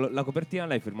so che la copertina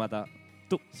l'hai firmata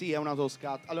tu. Sì, è un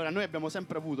autoscatto. Allora, noi abbiamo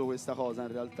sempre avuto questa cosa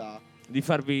in realtà. Di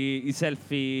farvi i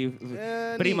selfie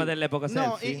prima dell'epoca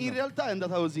No, selfie? in realtà è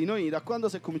andata così. Noi da quando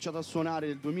si è cominciato a suonare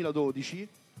nel 2012,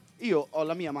 io ho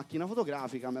la mia macchina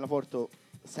fotografica, me la porto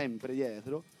sempre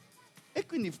dietro. E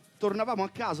quindi tornavamo a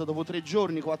casa dopo 3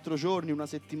 giorni, 4 giorni, una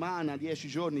settimana, 10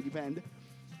 giorni, dipende.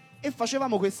 E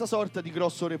facevamo questa sorta di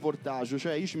grosso reportage.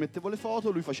 Cioè io ci mettevo le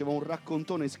foto, lui faceva un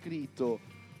raccontone scritto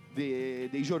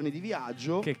dei giorni di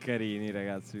viaggio. Che carini,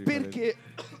 ragazzi. Perché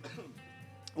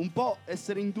un po'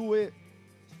 essere in due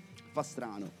fa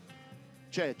strano.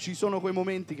 Cioè, ci sono quei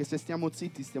momenti che se stiamo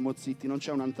zitti, non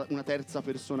c'è una terza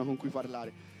persona con cui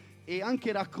parlare. E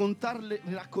anche raccontarle,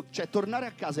 cioè tornare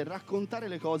a casa e raccontare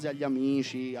le cose agli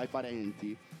amici, ai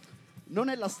parenti, non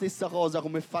è la stessa cosa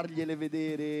come fargliele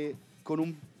vedere con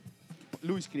un...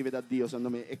 Lui scrive da Dio, secondo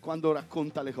me, e quando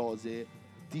racconta le cose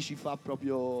ti ci fa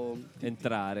proprio...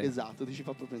 Entrare. Esatto, ti ci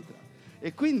fa proprio entrare.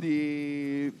 E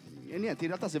quindi... E niente, in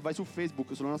realtà se vai su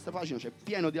Facebook, sulla nostra pagina, c'è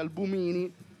pieno di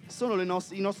albumini, sono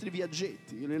i nostri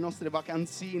viaggetti, le nostre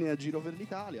vacanzine a giro per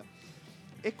l'Italia.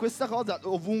 E questa cosa,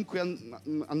 ovunque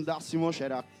andassimo,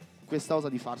 c'era questa cosa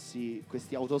di farsi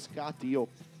questi autoscatti. Io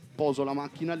poso la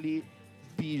macchina lì,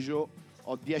 pigio,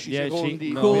 ho 10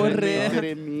 secondi, no, Corre. per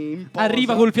mettermi in posa.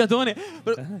 Arriva col fiatone.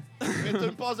 Mi metto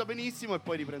in posa benissimo e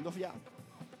poi riprendo fiato.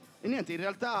 E niente, in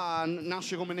realtà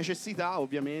nasce come necessità,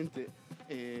 ovviamente,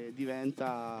 e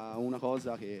diventa una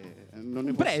cosa che non ne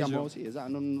Un possiamo... pregio. Sì,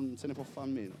 esatto, non se ne può fare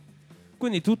a meno.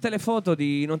 Quindi tutte le foto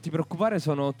di Non ti preoccupare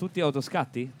sono tutti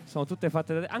autoscatti? Sono tutte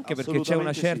fatte da te? Anche perché c'è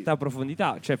una Assolutamente certa sì.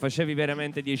 profondità. Cioè facevi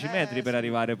veramente 10 metri per sì.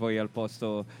 arrivare poi al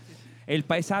posto. E il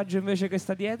paesaggio invece che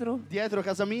sta dietro? Dietro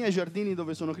casa mia, i giardini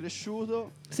dove sono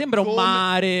cresciuto. Sembra un Con-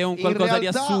 mare, un in qualcosa di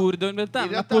realtà- assurdo. In realtà è in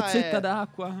una realtà pozzetta è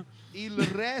d'acqua. il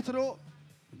retro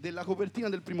della copertina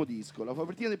del primo disco. La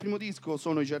copertina del primo disco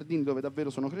sono i giardini dove davvero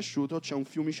sono cresciuto. C'è un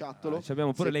fiumiciattolo.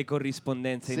 Abbiamo pure Se- le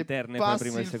corrispondenze se interne tra passi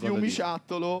prima e il il secondo disco.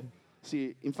 fiumiciattolo,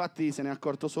 sì, infatti se ne è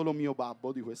accorto solo mio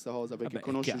babbo di questa cosa perché Vabbè, è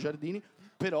conosce i chiaro. giardini,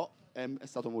 però è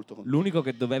stato molto contento. L'unico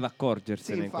che doveva Sì,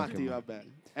 accorgersene in qualche infatti modo. va bene.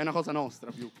 È una cosa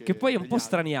nostra più che... Che poi è un degli po' altri.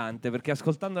 straniante perché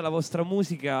ascoltando la vostra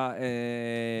musica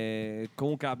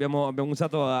comunque abbiamo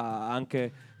usato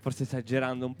anche, forse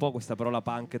esagerando un po', questa parola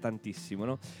punk tantissimo,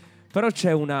 no? Però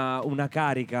c'è una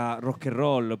carica rock and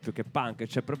roll più che punk,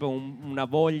 c'è proprio una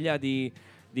voglia di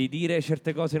dire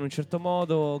certe cose in un certo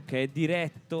modo, che è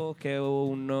diretto, che è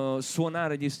un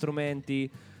suonare gli strumenti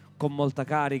con molta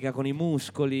carica, con i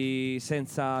muscoli,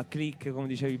 senza click, come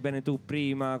dicevi bene tu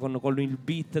prima, con il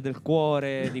beat del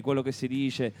cuore, di quello che si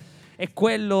dice. E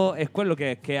quello è quello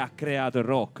che ha creato il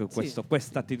rock,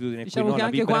 questa attitudine diciamo qui, no?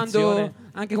 che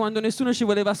anche quando nessuno ci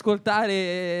voleva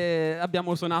ascoltare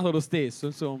abbiamo suonato lo stesso,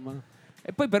 insomma.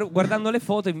 E poi guardando le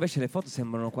foto, invece le foto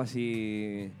sembrano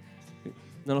quasi,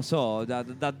 non lo so,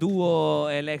 da duo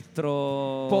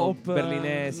electro pop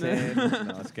berlinese.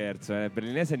 No, scherzo,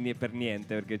 berlinese per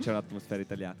niente, perché c'è un'atmosfera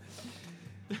italiana.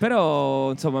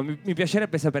 Però insomma mi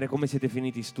piacerebbe sapere come siete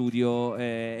finiti in studio,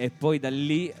 e poi da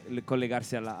lì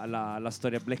collegarsi alla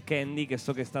storia Black Candy, che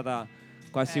so che è stata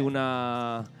quasi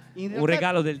un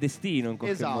regalo del destino in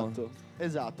qualche modo.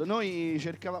 Esatto, noi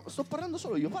cercavamo. Sto parlando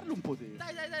solo io, parlo un po' te.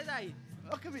 Dai.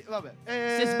 Ho capito, vabbè.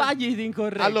 Se sbagli ti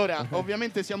incorreggo. Allora,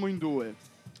 ovviamente siamo in due.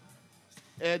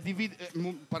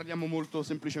 Parliamo molto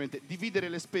semplicemente. Dividere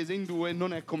le spese in due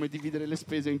non è come dividere le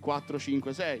spese in 4,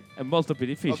 5, 6. È molto più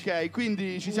difficile. Ok,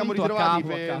 quindi ci siamo ritrovati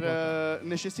per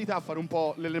necessità a fare un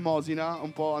po' l'elemosina,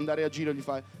 un po' andare a giro, gli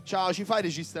fai: ciao, ci fai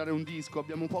registrare un disco?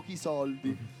 Abbiamo pochi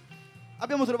soldi.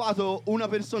 Abbiamo trovato una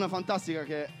persona fantastica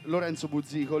che è Lorenzo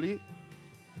Buzzicoli,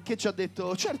 che ci ha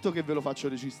detto: certo che ve lo faccio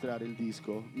registrare il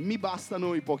disco, mi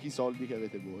bastano i pochi soldi che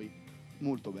avete voi.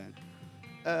 Molto bene.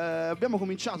 Abbiamo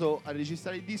cominciato a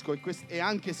registrare il disco e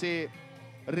anche se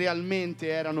realmente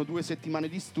erano 2 settimane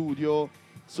di studio,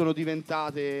 sono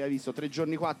diventate, hai visto, 3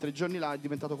 giorni qua, 3 giorni là, è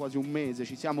diventato quasi un mese.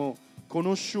 Ci siamo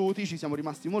conosciuti, ci siamo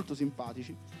rimasti molto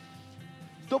simpatici.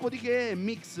 Dopodiché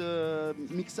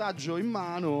mixaggio in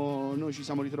mano, noi ci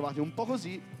siamo ritrovati un po'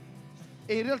 così.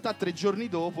 E in realtà 3 giorni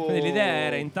dopo... Quindi l'idea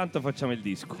era: intanto facciamo il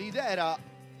disco. L'idea era: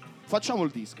 facciamo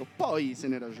il disco, poi se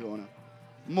ne ragiona.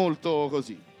 Molto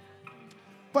così.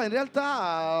 Poi in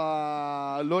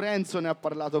realtà Lorenzo ne ha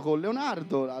parlato con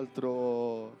Leonardo,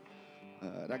 l'altro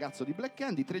ragazzo di Black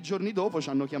Candy. 3 giorni dopo ci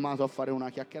hanno chiamato a fare una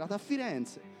chiacchierata a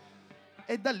Firenze.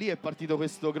 E da lì è partito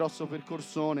questo grosso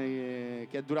percorsone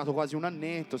che è durato quasi un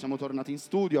annetto. Siamo tornati in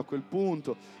studio a quel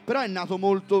punto. Però è nato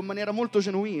in maniera molto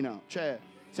genuina. Cioè,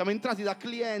 siamo entrati da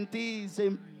clienti,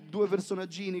 2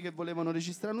 personaggini che volevano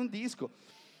registrare un disco.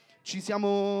 Ci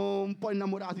siamo un po'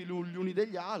 innamorati gli uni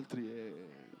degli altri e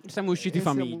siamo usciti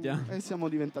famiglia. E siamo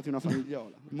diventati una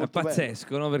famigliola. È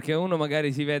pazzesco, no? Perché uno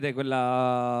magari si vede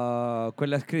quella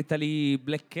scritta lì,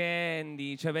 Black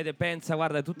Candy, cioè pensa,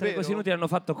 guarda, tutte le cose inutili hanno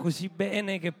fatto così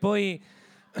bene che poi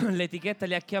l'etichetta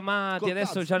li ha chiamati,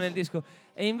 adesso c'hanno il disco.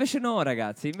 E invece no,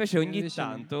 ragazzi, invece ogni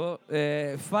tanto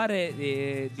fare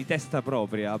di testa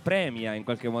propria premia in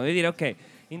qualche modo, e dire: ok,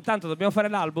 intanto dobbiamo fare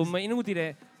l'album,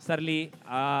 inutile star lì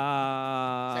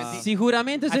a...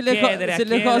 Sicuramente se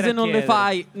le cose non le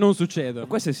fai non succedono.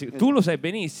 Questo tu lo sai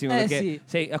benissimo, perché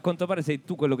a quanto pare sei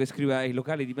tu quello che scrive ai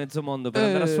locali di mezzo mondo per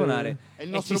andare a suonare, e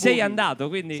ci sei andato,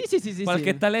 quindi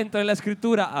qualche talento nella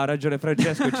scrittura, ha ragione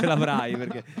Francesco, ce l'avrai,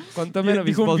 perché quantomeno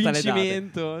vi svolta le date.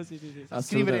 A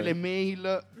scrivere le mail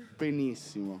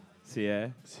benissimo. Sì,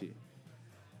 Sì.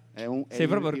 Sei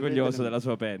proprio orgoglioso della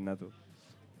sua penna, tu.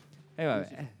 E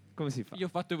vabbè, come si fa? Io ho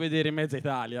fatto vedere mezza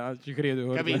Italia, ci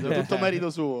credo. Capito, tutto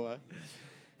merito suo.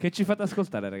 Che ci fate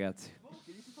ascoltare, ragazzi?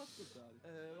 Che gli si fa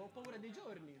ascoltare? Ho paura dei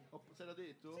giorni. Se l'ha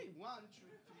detto? Sì. 1,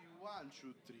 2, 3, 1,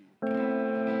 2, 3.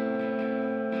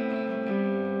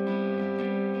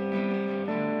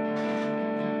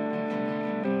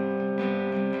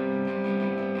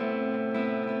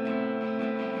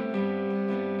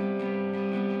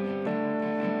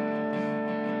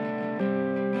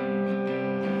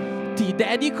 Ti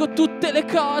dedico tutte le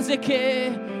cose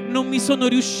che non mi sono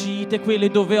riuscite, quelle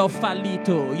dove ho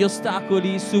fallito, gli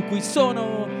ostacoli su cui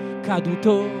sono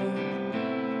caduto,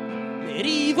 le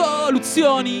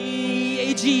rivoluzioni e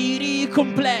i giri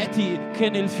completi che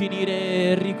nel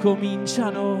finire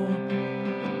ricominciano.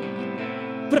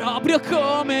 Proprio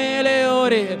come le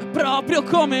ore, proprio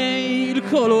come il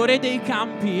colore dei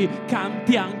campi,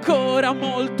 canti ancora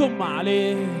molto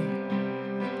male,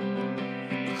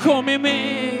 come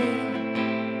me.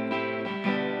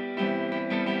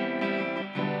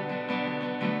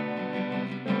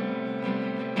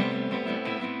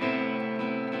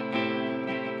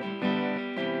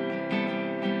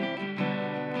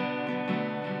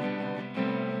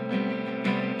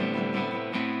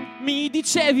 Mi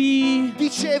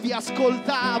dicevi,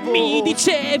 ascoltavo. Mi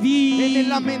dicevi, e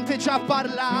nella mente già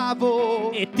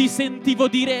parlavo. E ti sentivo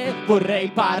dire: vorrei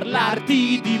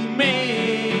parlarti di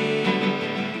me.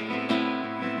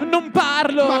 Non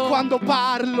parlo, ma quando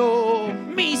parlo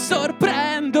mi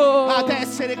sorprendo ad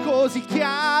essere così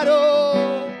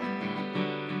chiaro.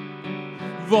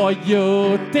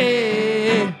 Voglio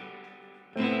te.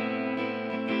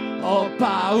 Ho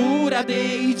paura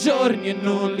dei giorni e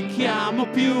non li chiamo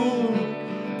più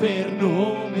per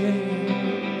nome.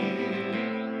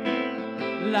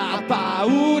 La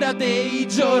paura dei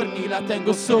giorni la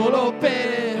tengo solo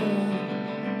per...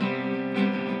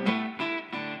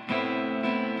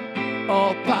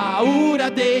 Ho paura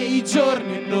dei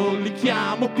giorni e non li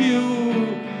chiamo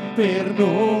più per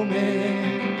nome.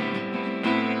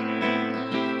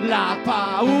 La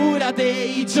paura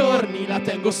dei giorni la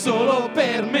tengo solo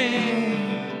per me.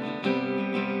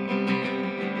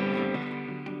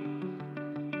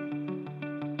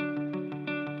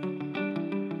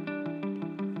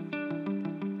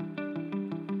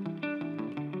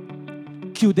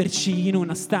 Chiuderci in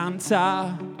una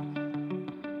stanza,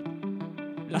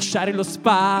 lasciare lo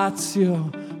spazio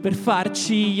per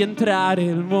farci entrare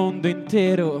il mondo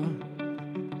intero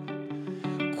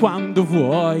quando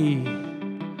vuoi,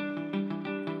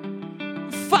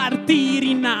 farti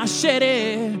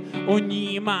rinascere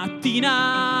ogni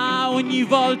mattina, ogni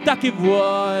volta che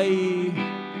vuoi,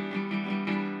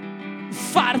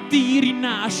 farti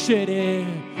rinascere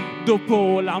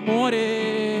dopo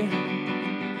l'amore,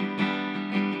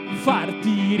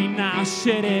 farti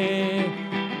rinascere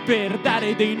per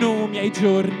dare dei nomi ai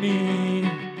giorni,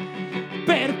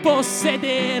 per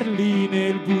possederli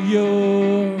nel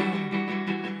buio,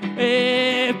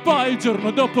 e poi il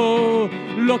giorno dopo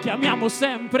lo chiamiamo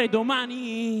sempre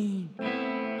domani.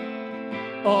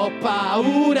 Ho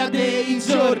paura dei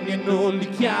giorni e non li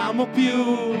chiamo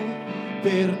più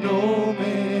per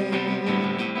nome.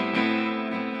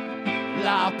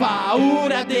 La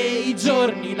paura dei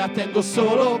giorni la tengo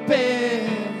solo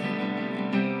per...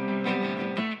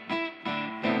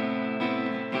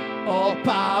 Ho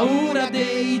paura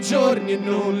dei giorni e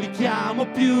non li chiamo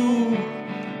più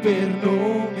per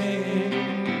nome.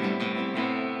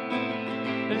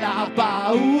 La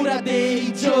paura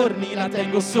dei giorni la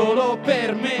tengo solo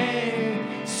per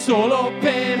me, solo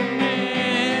per me.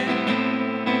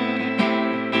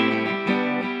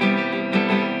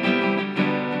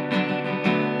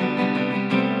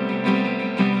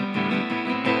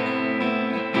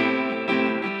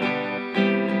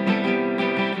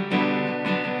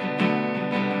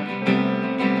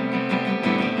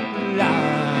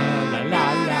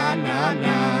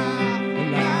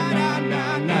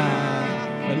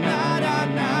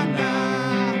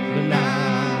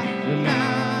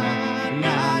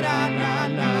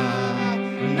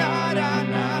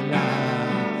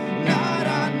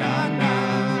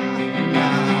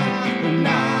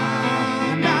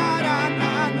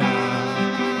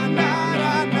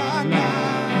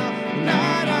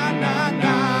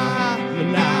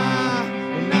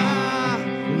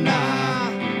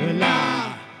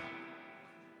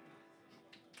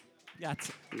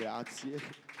 Grazie. Grazie.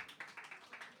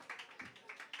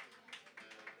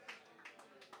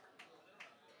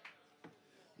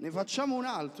 Ne facciamo un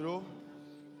altro?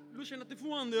 Luce notte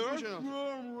fuando.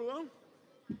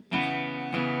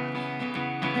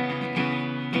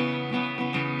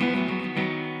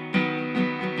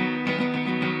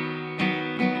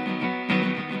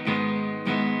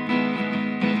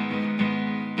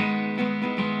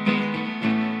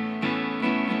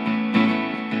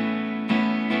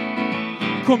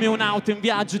 Come un'auto in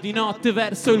viaggio di notte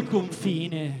verso il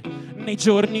confine, nei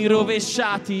giorni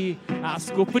rovesciati a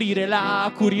scoprire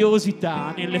la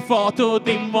curiosità nelle foto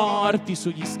dei morti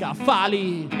sugli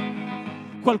scaffali.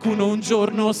 Qualcuno un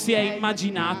giorno si è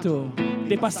immaginato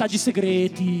dei passaggi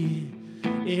segreti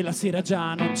e la sera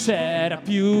già non c'era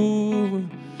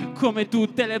più. Come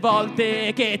tutte le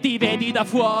volte che ti vedi da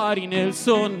fuori nel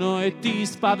sonno e ti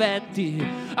spaventi,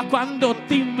 a quando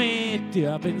ti metti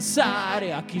a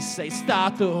pensare a chi sei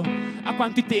stato, a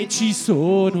quanti te ci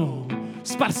sono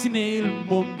sparsi nel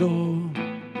mondo.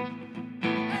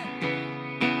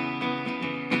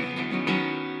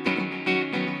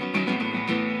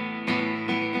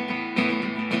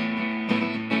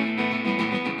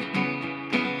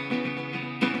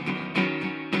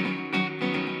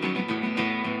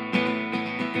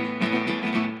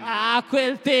 A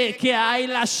quel te che hai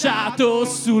lasciato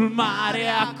sul mare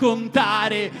a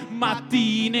contare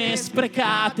mattine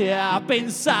sprecate, a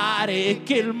pensare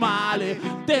che il male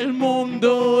del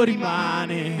mondo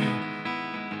rimane.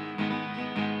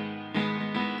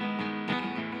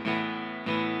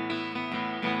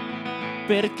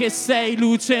 Perché sei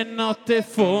luce e notte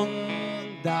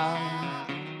fonda,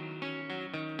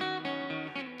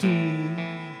 tu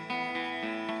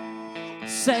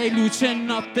sei luce e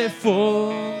notte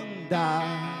fonda.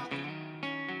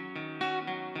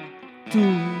 Tu.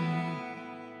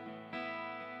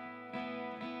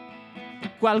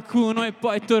 Qualcuno è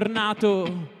poi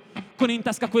tornato con in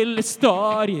tasca quelle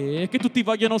storie che tutti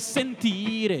vogliono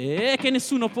sentire e che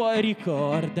nessuno poi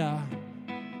ricorda,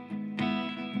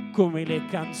 come le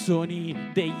canzoni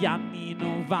degli anni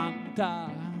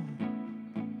 90.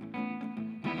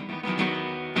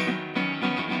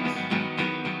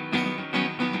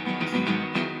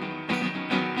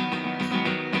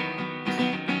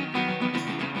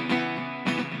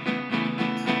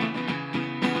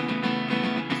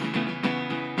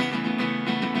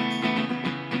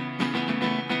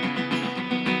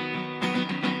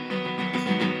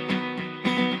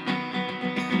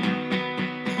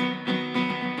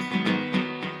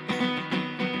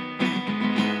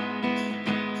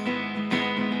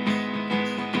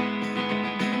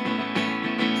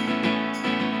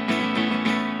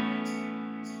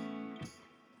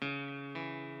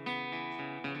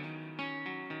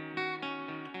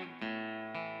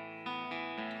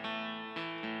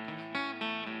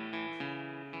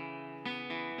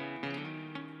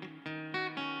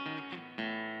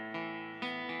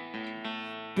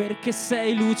 Perché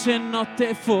sei luce in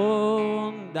notte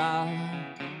fonda,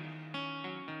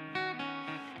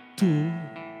 tu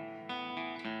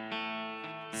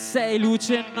sei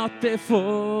luce in notte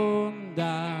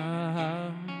fonda,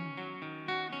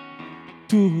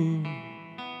 tu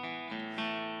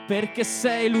perché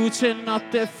sei luce in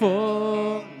notte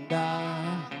fonda,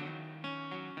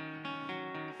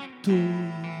 tu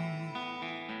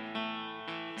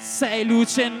sei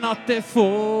luce in notte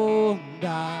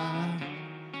fonda,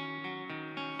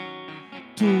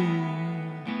 tu.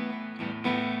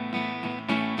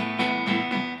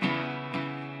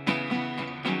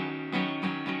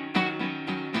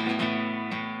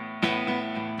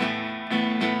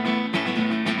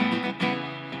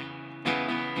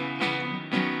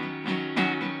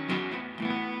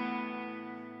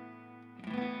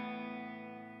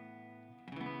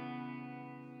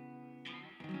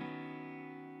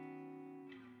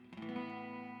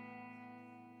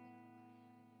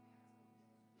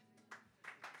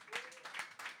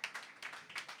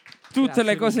 Tutte Grazie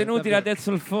le cose mille, inutili a davvero. Dead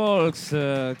Soul Folks.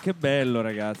 Che bello,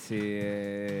 ragazzi.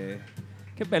 Che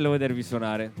bello vedervi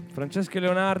suonare. Francesco e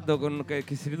Leonardo che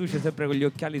si riduce sempre con gli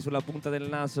occhiali sulla punta del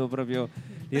naso, proprio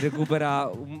li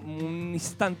recupera un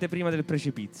istante prima del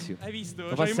precipizio. Hai visto?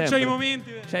 Lo fa C'hai sempre. i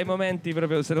momenti. C'hai i momenti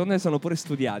proprio, secondo me sono pure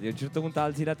studiati. A un certo punto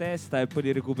alzi la testa e poi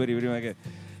li recuperi prima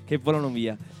che volano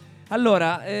via.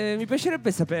 Allora, mi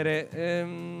piacerebbe sapere,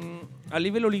 a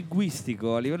livello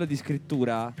linguistico, a livello di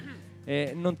scrittura,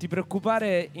 non ti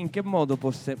preoccupare in che modo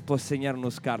può segnare uno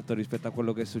scarto rispetto a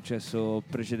quello che è successo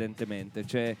precedentemente.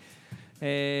 Cioè,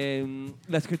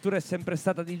 la scrittura è sempre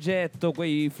stata di getto,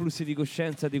 quei flussi di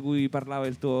coscienza di cui parlava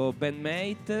il tuo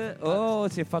bandmate, o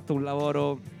si è fatto un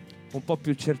lavoro un po'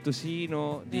 più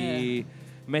certosino di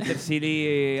mettersi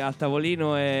lì al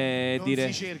tavolino e Non dire...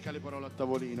 si cerca le parole a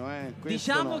tavolino, Questo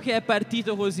Diciamo no. che è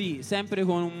partito così, sempre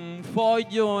con un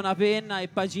foglio, una penna e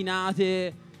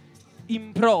paginate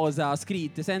in prosa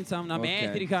scritte, senza una Ok.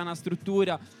 metrica, una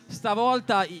struttura.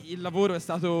 Stavolta il lavoro è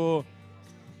stato...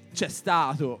 c'è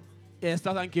stato, è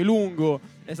stato anche lungo,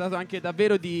 è stato anche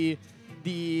davvero di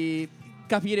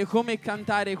capire come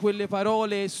cantare quelle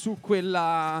parole su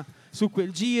quel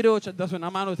giro. Ci ha dato una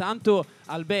mano tanto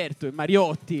Alberto e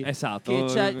Mariotti, Esatto.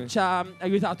 che ci ha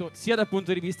aiutato sia dal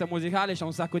punto di vista musicale. C'ha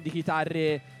un sacco di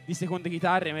chitarre, di seconde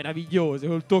chitarre meravigliose,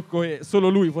 col tocco che solo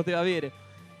lui poteva avere,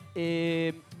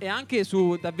 e anche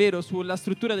davvero sulla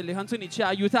struttura delle canzoni ci ha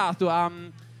aiutato a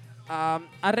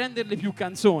renderle più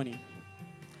canzoni.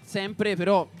 Sempre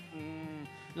però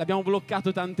l'abbiamo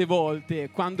bloccato tante volte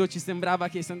quando ci sembrava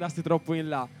che si andasse troppo in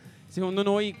là. Secondo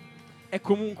noi è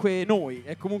comunque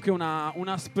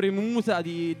una spremuta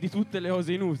di tutte le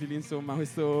cose inutili, insomma,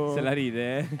 questo... Se la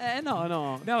ride, eh? No.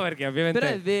 No, perché ovviamente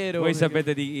Però è vero, voi perché-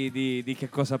 sapete di che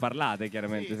cosa parlate,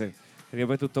 chiaramente. Sì. Perché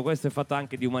poi tutto questo è fatto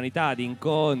anche di umanità, di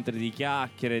incontri, di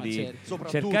chiacchiere, Ma di certo.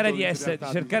 Soprattutto cercare di in essere,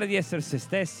 realtà, cercare di essere se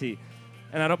stessi.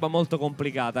 È una roba molto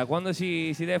complicata. Quando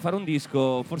si deve fare un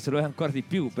disco, forse lo è ancora di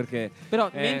più, perché Però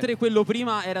mentre quello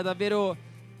prima era davvero: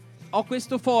 ho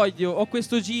questo foglio, ho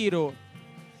questo giro,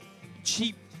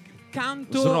 ci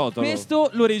canto, Srotolo. questo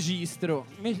lo registro.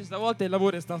 Invece stavolta il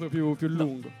lavoro è stato più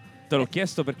lungo. te l'ho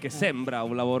chiesto perché sembra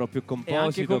un lavoro più E composito,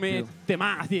 anche come più...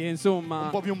 tematiche, insomma. Un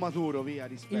po' più maturo, via,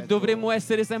 rispetto. Il dovremmo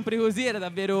essere sempre così era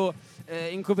davvero...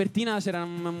 in copertina c'era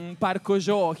un parco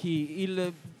giochi,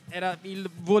 era il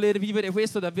voler vivere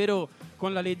questo davvero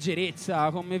con la leggerezza,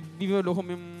 come viverlo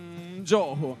come un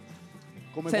gioco.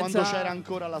 Come senza- quando c'era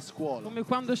ancora la scuola. Come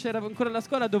quando c'era ancora la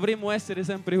scuola dovremmo essere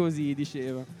sempre così,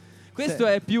 diceva. Questo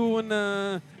Sì. è più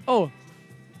un... oh,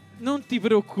 non ti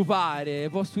preoccupare,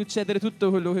 può succedere tutto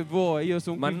quello che vuoi, io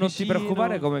sono Ma qui non vicino. ti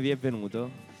preoccupare come vi è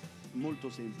venuto? molto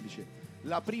semplice.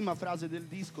 La prima frase del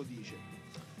disco dice: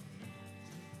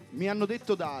 mi hanno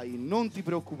detto dai, non ti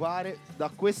preoccupare,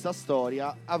 da questa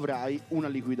storia avrai una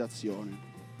liquidazione.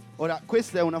 Ora,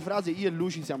 questa è una frase, io e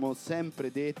lui ci siamo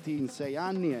sempre detti in 6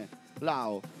 anni, è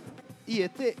Lao, io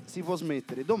e te si può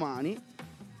smettere domani,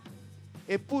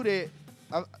 eppure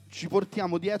ci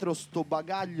portiamo dietro sto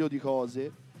bagaglio di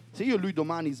cose. Se io e lui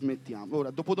domani smettiamo, ora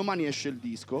dopodomani esce il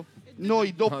disco,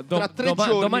 noi tra 3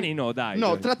 giorni... Domani no, dai.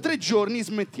 No, tra 3 giorni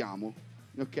smettiamo,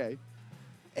 ok?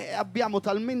 E abbiamo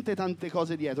talmente tante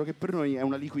cose dietro che per noi è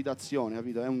una liquidazione,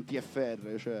 capito? È un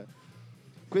TFR, cioè...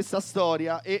 Questa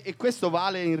storia, e questo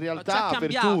vale in realtà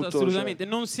per tutto. Assolutamente,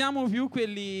 cioè. non siamo più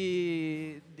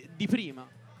quelli di prima.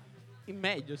 In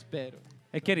meglio, spero.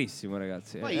 È chiarissimo,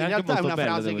 ragazzi. Poi è in anche realtà è molto una bello,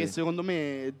 frase devo che dire. secondo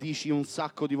me dici un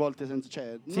sacco di volte senza...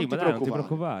 Cioè, non Sì, ti ma dai, preoccupare. non ti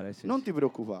preoccupare. Sì. Non ti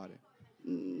preoccupare.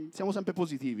 Siamo sempre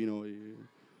positivi noi.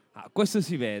 Questo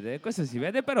si vede,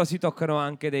 però si toccano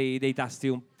anche dei tasti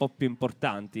un po' più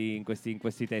importanti in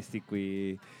questi testi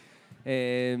qui.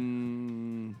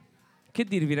 Che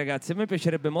dirvi, ragazzi, a me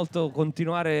piacerebbe molto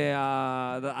continuare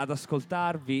ad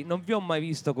ascoltarvi. Non vi ho mai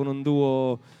visto con un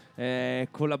duo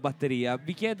con la batteria.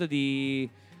 Vi chiedo di,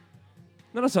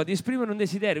 non lo so, di esprimere un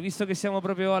desiderio, visto che siamo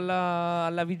proprio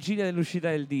alla vigilia dell'uscita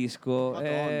del disco.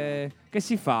 Che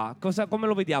si fa? Come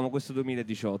lo vediamo questo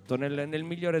 2018? Nel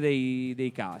migliore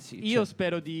dei casi. Io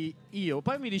spero di...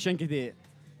 Poi mi dici anche te.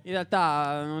 In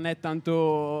realtà non è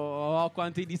tanto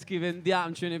quanti dischi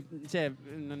vendiamo, cioè,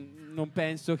 non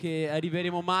penso che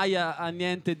arriveremo mai a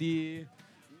niente di...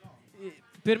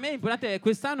 Per me è importante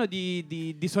quest'anno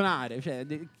di suonare, cioè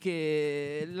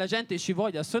che la gente ci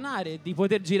voglia suonare, di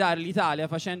poter girare l'Italia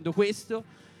facendo questo,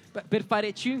 per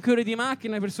fare 5 ore di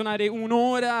macchina, per suonare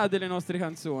un'ora delle nostre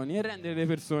canzoni e rendere le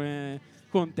persone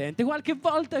contente. Qualche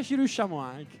volta ci riusciamo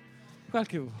anche,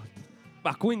 qualche volta.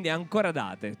 Ma quindi ancora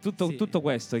date, Sì. tutto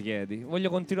questo chiedi.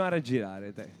 Voglio continuare a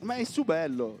girare, te. Ma è su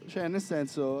bello, cioè nel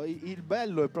senso, il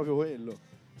bello è proprio quello.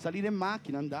 Salire in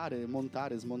macchina, andare,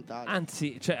 montare, smontare.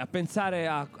 Anzi, cioè, a pensare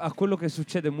a quello che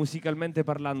succede musicalmente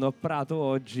parlando a Prato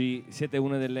oggi, siete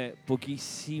una delle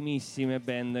pochissimissime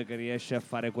band che riesce a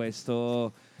fare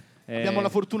questo. Abbiamo la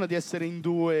fortuna di essere in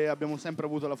due, abbiamo sempre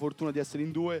avuto la fortuna di essere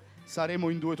in due, saremo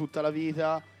in due tutta la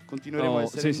vita, continueremo a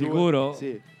essere in sei due. sicuro?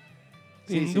 Sì.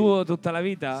 In duo tutta la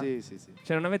vita? Sì.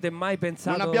 Cioè, non avete mai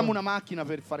pensato... Non abbiamo una macchina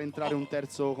per far entrare un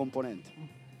terzo componente.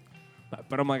 Beh,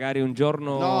 però magari un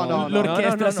giorno... No,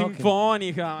 l'orchestra no,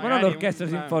 sinfonica. Ma non l'orchestra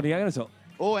sinfonica, che ne so.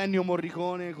 O Ennio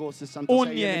Morricone con 66 O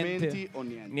niente. elementi o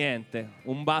niente. Niente,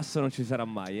 un basso non ci sarà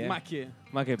mai, Ma che?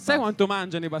 Ma che Sai basso? quanto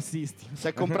mangiano i bassisti? Si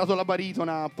è comprato la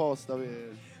baritona apposta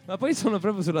per... Ma poi sono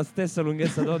proprio sulla stessa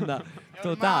lunghezza d'onda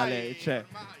totale, cioè...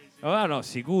 Oh, no,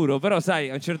 sicuro, però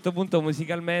sai, a un certo punto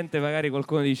musicalmente magari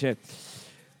qualcuno dice: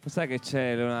 lo sai che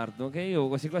c'è, Leonardo? Che io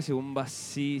quasi quasi un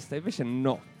bassista. Invece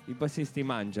no, i bassisti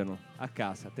mangiano a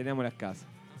casa, teniamoli a casa.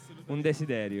 Un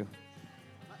desiderio.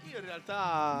 Ma io in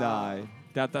realtà...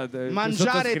 Dai.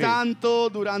 Mangiare tanto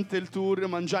durante il tour,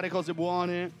 mangiare cose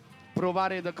buone,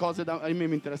 provare cose da... A me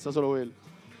mi interessa solo quello.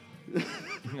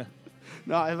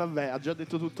 No, e vabbè, ha già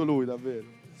detto tutto lui,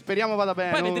 davvero. Speriamo vada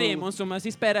bene. Poi vedremo, insomma, si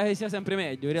spera che sia sempre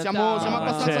meglio. In realtà, Siamo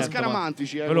abbastanza certo,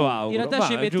 scaramantici. Ve lo auguro. in realtà Va,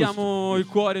 ci è mettiamo giusto. il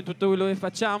cuore in tutto quello che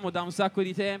facciamo da un sacco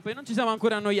di tempo e non ci siamo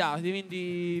ancora annoiati,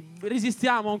 quindi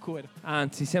resistiamo ancora.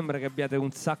 Anzi, sembra che abbiate un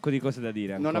sacco di cose da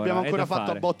dire ancora. Non abbiamo e ancora da fatto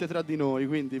fare. a botte tra di noi,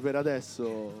 quindi per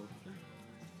adesso...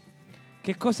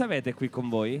 Che cosa avete qui con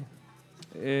voi?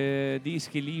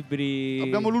 Dischi, libri?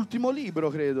 Abbiamo l'ultimo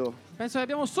libro, credo. Penso che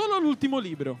abbiamo solo l'ultimo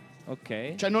libro.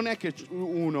 Ok. Cioè non è che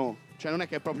uno, cioè non è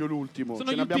che è proprio l'ultimo. Sono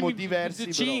Ce gli ne abbiamo ultimi diversi,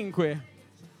 però. 5.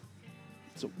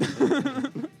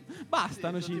 Insomma.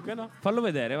 Bastano 5, no? Fallo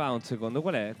vedere, va un secondo.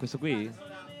 Qual è? Questo qui?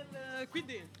 Qui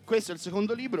dentro. Questo è il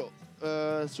secondo libro.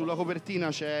 Sulla copertina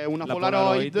c'è una La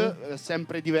Polaroid, Polaroid.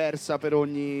 Sempre diversa per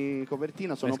ogni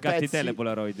copertina. Sono scatti pezzi. te le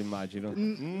Polaroid, immagino.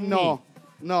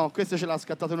 No, questa ce l'ha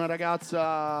scattata una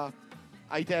ragazza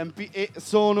ai tempi e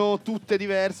sono tutte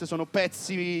diverse, sono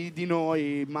pezzi di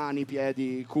noi, mani,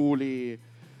 piedi, culi.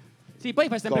 Sì, poi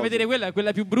fai sempre Cose. vedere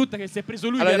quella più brutta che si è preso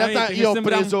lui. Allora, in veramente, realtà che io ho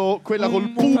sembra preso quella col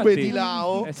un- pube infatti- di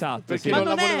Lao. Esatto, perché sì. Ma non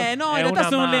non la volevo- è, no, È in realtà una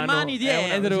sono le mano, mani è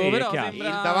una- dietro, sì, è però chiaro. sembra...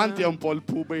 Il davanti è un po' il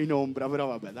pube in ombra, però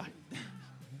vabbè, dai.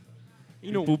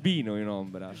 Il pubino in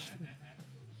ombra.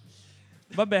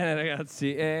 Va bene,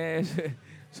 ragazzi.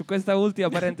 Su questa ultima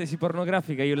parentesi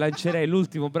pornografica io lancerei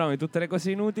l'ultimo brano di Tutte le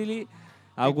cose inutili.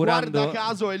 Augurando... Guarda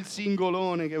caso è il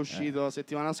singolone che è uscito la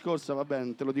settimana scorsa, vabbè,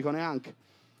 non te lo dico neanche.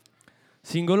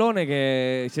 Singolone,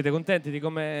 che siete contenti di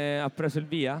come ha preso il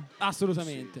via?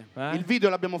 Assolutamente. Eh? Il video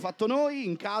l'abbiamo fatto noi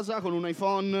in casa con un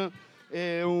iPhone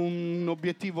è un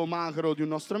obiettivo macro di un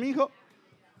nostro amico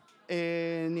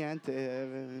e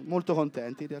niente, molto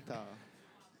contenti in realtà.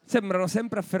 Sembrano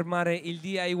sempre affermare il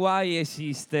DIY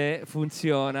esiste,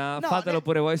 funziona, fatelo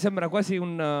pure voi. Sembra quasi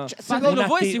Fatelo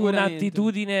voi sicuramente.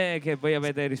 un'attitudine che voi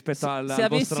avete rispetto al Se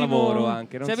vostro lavoro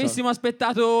anche. Se avessimo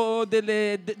aspettato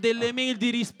delle mail di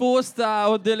risposta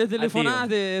o delle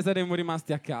telefonate saremmo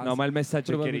rimasti a casa. No, ma il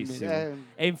messaggio è chiarissimo.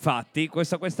 E infatti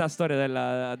questa storia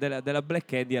della Black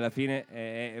Caddy alla fine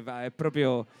è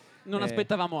proprio... Non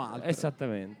aspettavamo altro.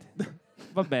 Esattamente.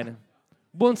 Va bene.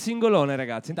 Buon singolone,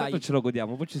 ragazzi. Intanto ce lo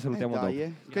godiamo, poi ci salutiamo dopo.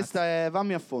 Questa è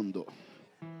Vammi a fondo.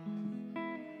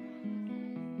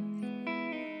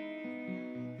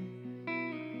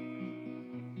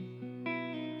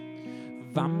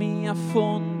 Vammi a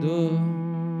fondo,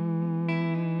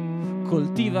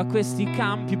 coltiva questi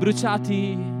campi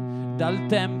bruciati dal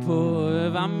tempo.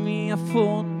 Vammi a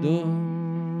fondo,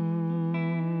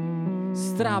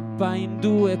 strappa in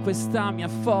due questa mia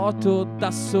foto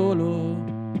da solo.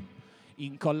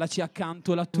 Incollaci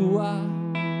accanto la tua.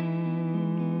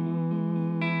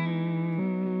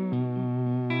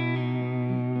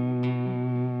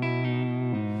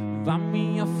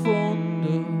 Vammi a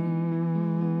fondo,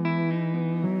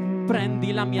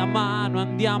 prendi la mia mano,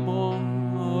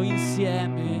 andiamo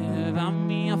insieme.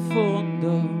 Vammi a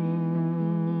fondo,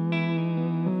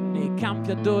 nei campi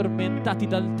addormentati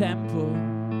dal tempo.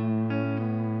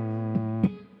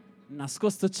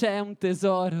 Nascosto c'è un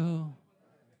tesoro.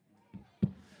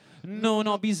 Non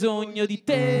ho bisogno di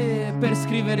te per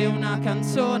scrivere una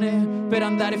canzone, per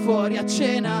andare fuori a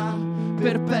cena,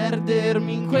 per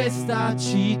perdermi in questa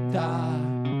città.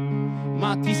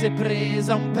 Ma ti sei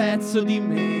presa un pezzo di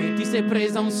me, ti sei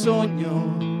presa un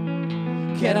sogno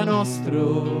che era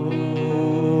nostro.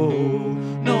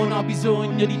 Non ho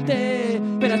bisogno di te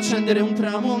per accendere un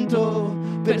tramonto,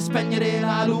 per spegnere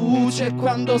la luce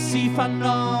quando si fa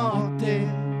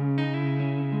notte.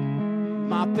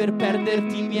 Ma per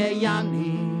perderti i miei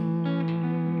anni,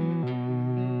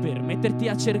 per metterti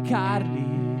a cercarli.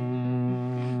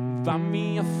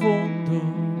 Vammi a fondo,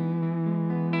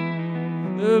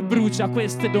 brucia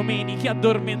queste domeniche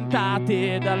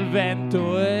addormentate dal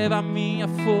vento. E vammi a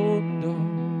fondo,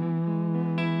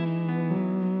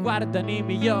 guarda nei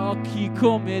miei occhi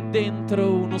come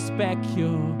dentro uno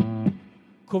specchio,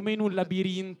 come in un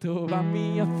labirinto.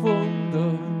 Vammi a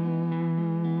fondo,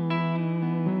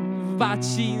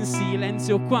 baci in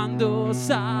silenzio quando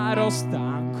sarò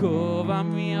stanco.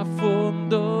 Vammi a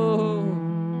fondo,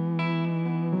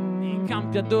 nei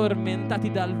campi addormentati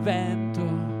dal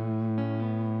vento.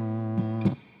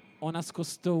 Ho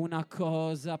nascosto una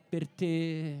cosa per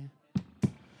te.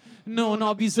 Non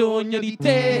ho bisogno di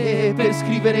te per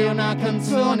scrivere una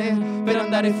canzone, per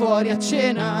andare fuori a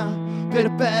cena,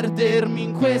 per perdermi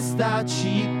in questa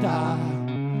città.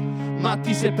 Ma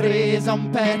ti sei presa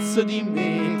un pezzo di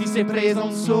me, ti sei presa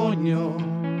un sogno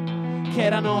che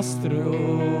era nostro.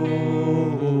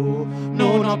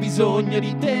 Non ho bisogno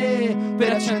di te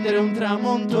per accendere un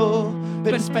tramonto,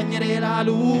 per spegnere la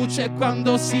luce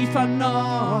quando si fa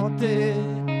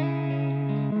notte.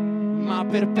 Ma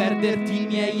per perderti i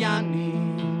miei anni,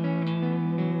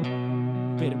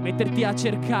 per metterti a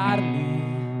cercarli.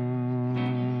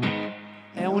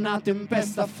 È una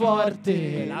tempesta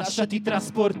forte, lasciati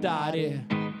trasportare.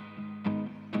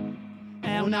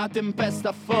 È una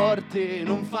tempesta forte,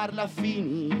 non farla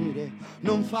finire,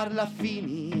 non farla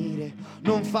finire,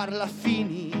 non farla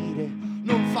finire,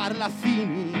 non farla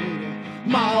finire.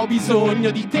 Ma ho bisogno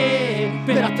di te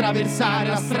per attraversare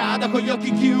la strada con gli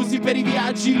occhi chiusi per i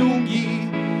viaggi lunghi,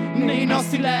 nei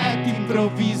nostri letti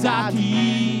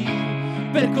improvvisati,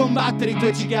 per combattere i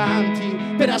tuoi giganti,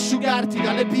 per asciugarti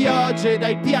dalle piogge,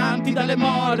 dai pianti, dalle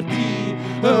morti.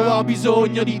 Ho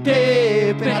bisogno di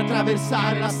te per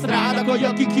attraversare la strada con gli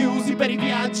occhi chiusi per i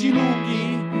viaggi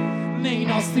lunghi, nei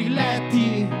nostri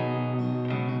letti,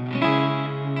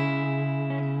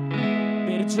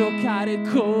 per giocare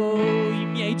con i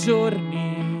miei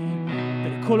giorni,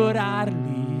 per colorarli.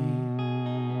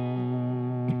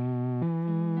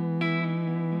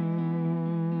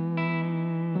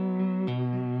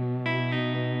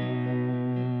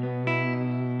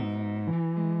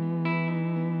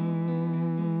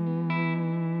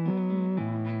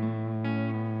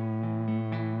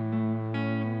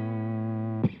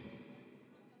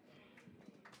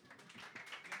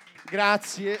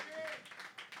 Grazie.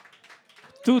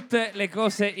 Tutte le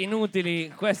cose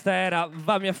inutili, questa era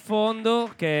Vami a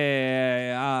fondo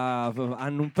che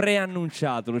hanno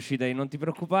preannunciato l'uscita di Non ti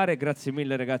preoccupare. Grazie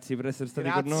mille ragazzi per essere stati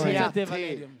con noi. Grazie a te,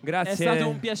 Valerio. Grazie. È stato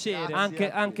un piacere.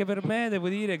 Anche per me, devo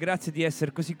dire, grazie di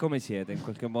essere così come siete in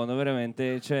qualche modo,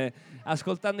 veramente. Cioè,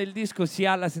 ascoltando il disco si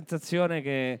ha la sensazione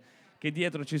che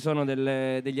dietro ci sono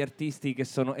degli artisti che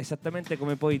sono esattamente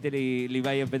come poi te li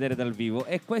vai a vedere dal vivo.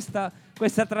 E questa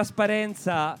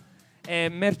trasparenza è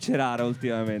merce rara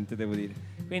ultimamente, devo dire.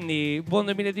 Quindi buon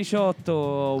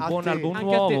 2018, buon album Anche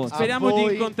nuovo. a te. Speriamo A voi.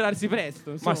 di incontrarsi presto,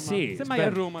 insomma. Ma sì, Se mai a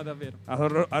Roma davvero.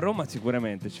 A Roma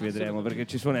sicuramente ci vedremo perché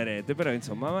ci suonerete, però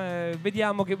insomma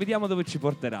vediamo dove ci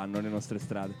porteranno le nostre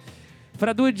strade.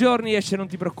 Fra 2 giorni esce Non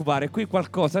ti preoccupare, qui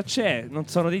qualcosa c'è, non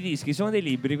sono dei dischi, sono dei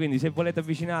libri, quindi se volete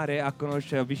avvicinarvi a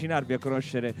conoscere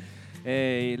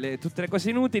tutte le cose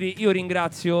inutili. Io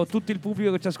ringrazio tutto il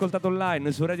pubblico che ci ha ascoltato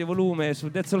online su Radio Volume, su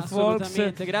That's All Folks.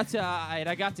 Assolutamente, grazie ai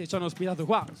ragazzi che ci hanno ospitato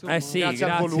qua, insomma. Sì,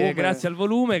 grazie al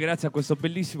volume, grazie a questo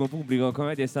bellissimo pubblico, come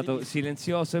vedi è stato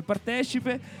silenzioso e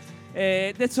partecipe.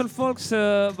 That's All Folks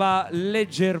va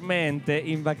leggermente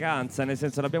in vacanza, nel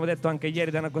senso, l'abbiamo detto anche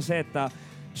ieri da una cosetta,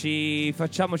 ci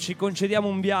concediamo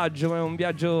un viaggio, ma è un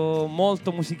viaggio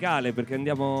molto musicale perché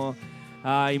andiamo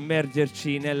a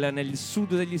immergerci nel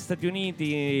sud degli Stati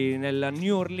Uniti, nella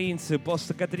New Orleans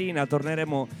post Katrina.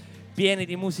 Torneremo pieni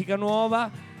di musica nuova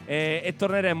e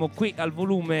torneremo qui al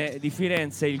Volume di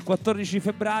Firenze il 14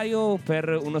 febbraio per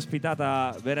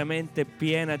un'ospitata veramente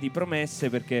piena di promesse,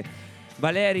 perché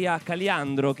Valeria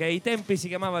Caliandro, che ai tempi si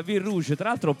chiamava V Rouge, tra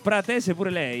l'altro pratese pure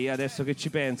lei, adesso che ci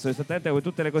penso, esattamente come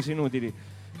tutte le cose inutili,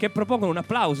 che propongono un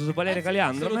applauso su Valeria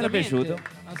Caliandro. Me è piaciuto,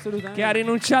 assolutamente. che ha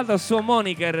rinunciato al suo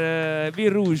moniker V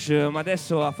Rouge, ma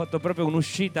adesso ha fatto proprio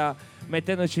un'uscita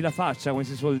mettendoci la faccia, come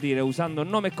si suol dire, usando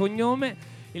nome e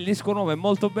cognome. Il disco nuovo è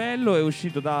molto bello, è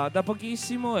uscito da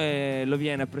pochissimo e lo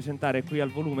viene a presentare qui al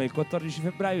Volume il 14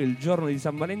 febbraio, il giorno di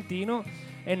San Valentino,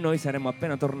 e noi saremo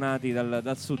appena tornati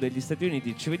dal sud degli Stati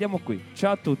Uniti. Ci vediamo qui.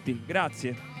 Ciao a tutti,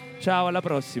 grazie. Ciao, alla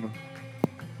prossima.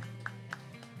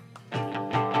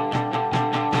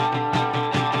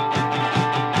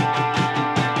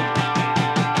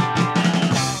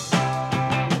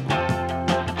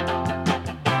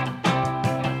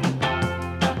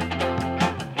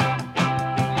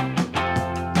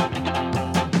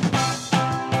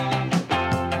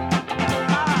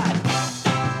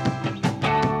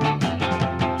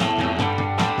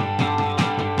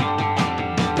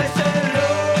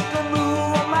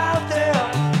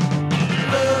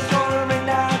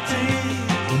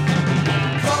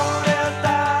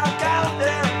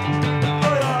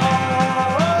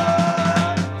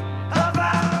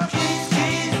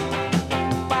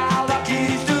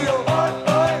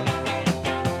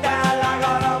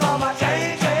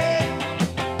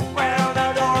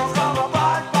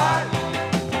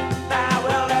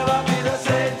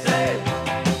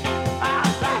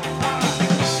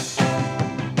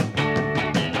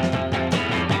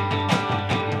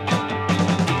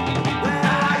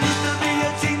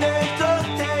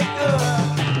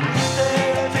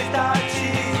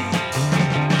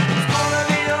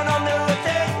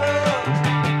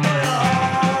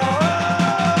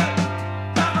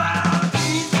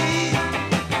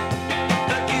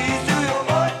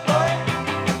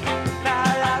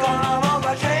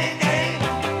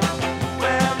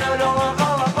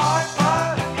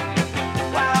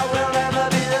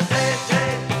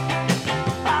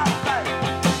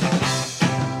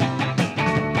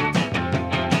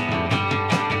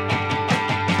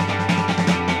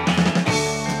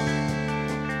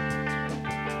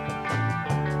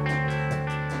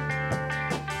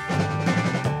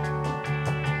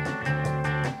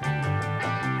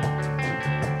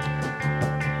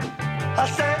 I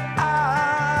said,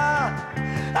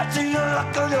 I see you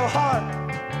look on your heart,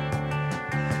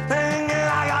 thinking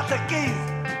I got the keys,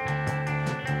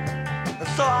 and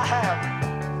so I have.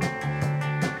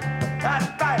 That's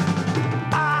right.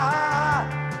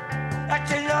 I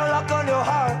see you look on your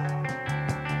heart.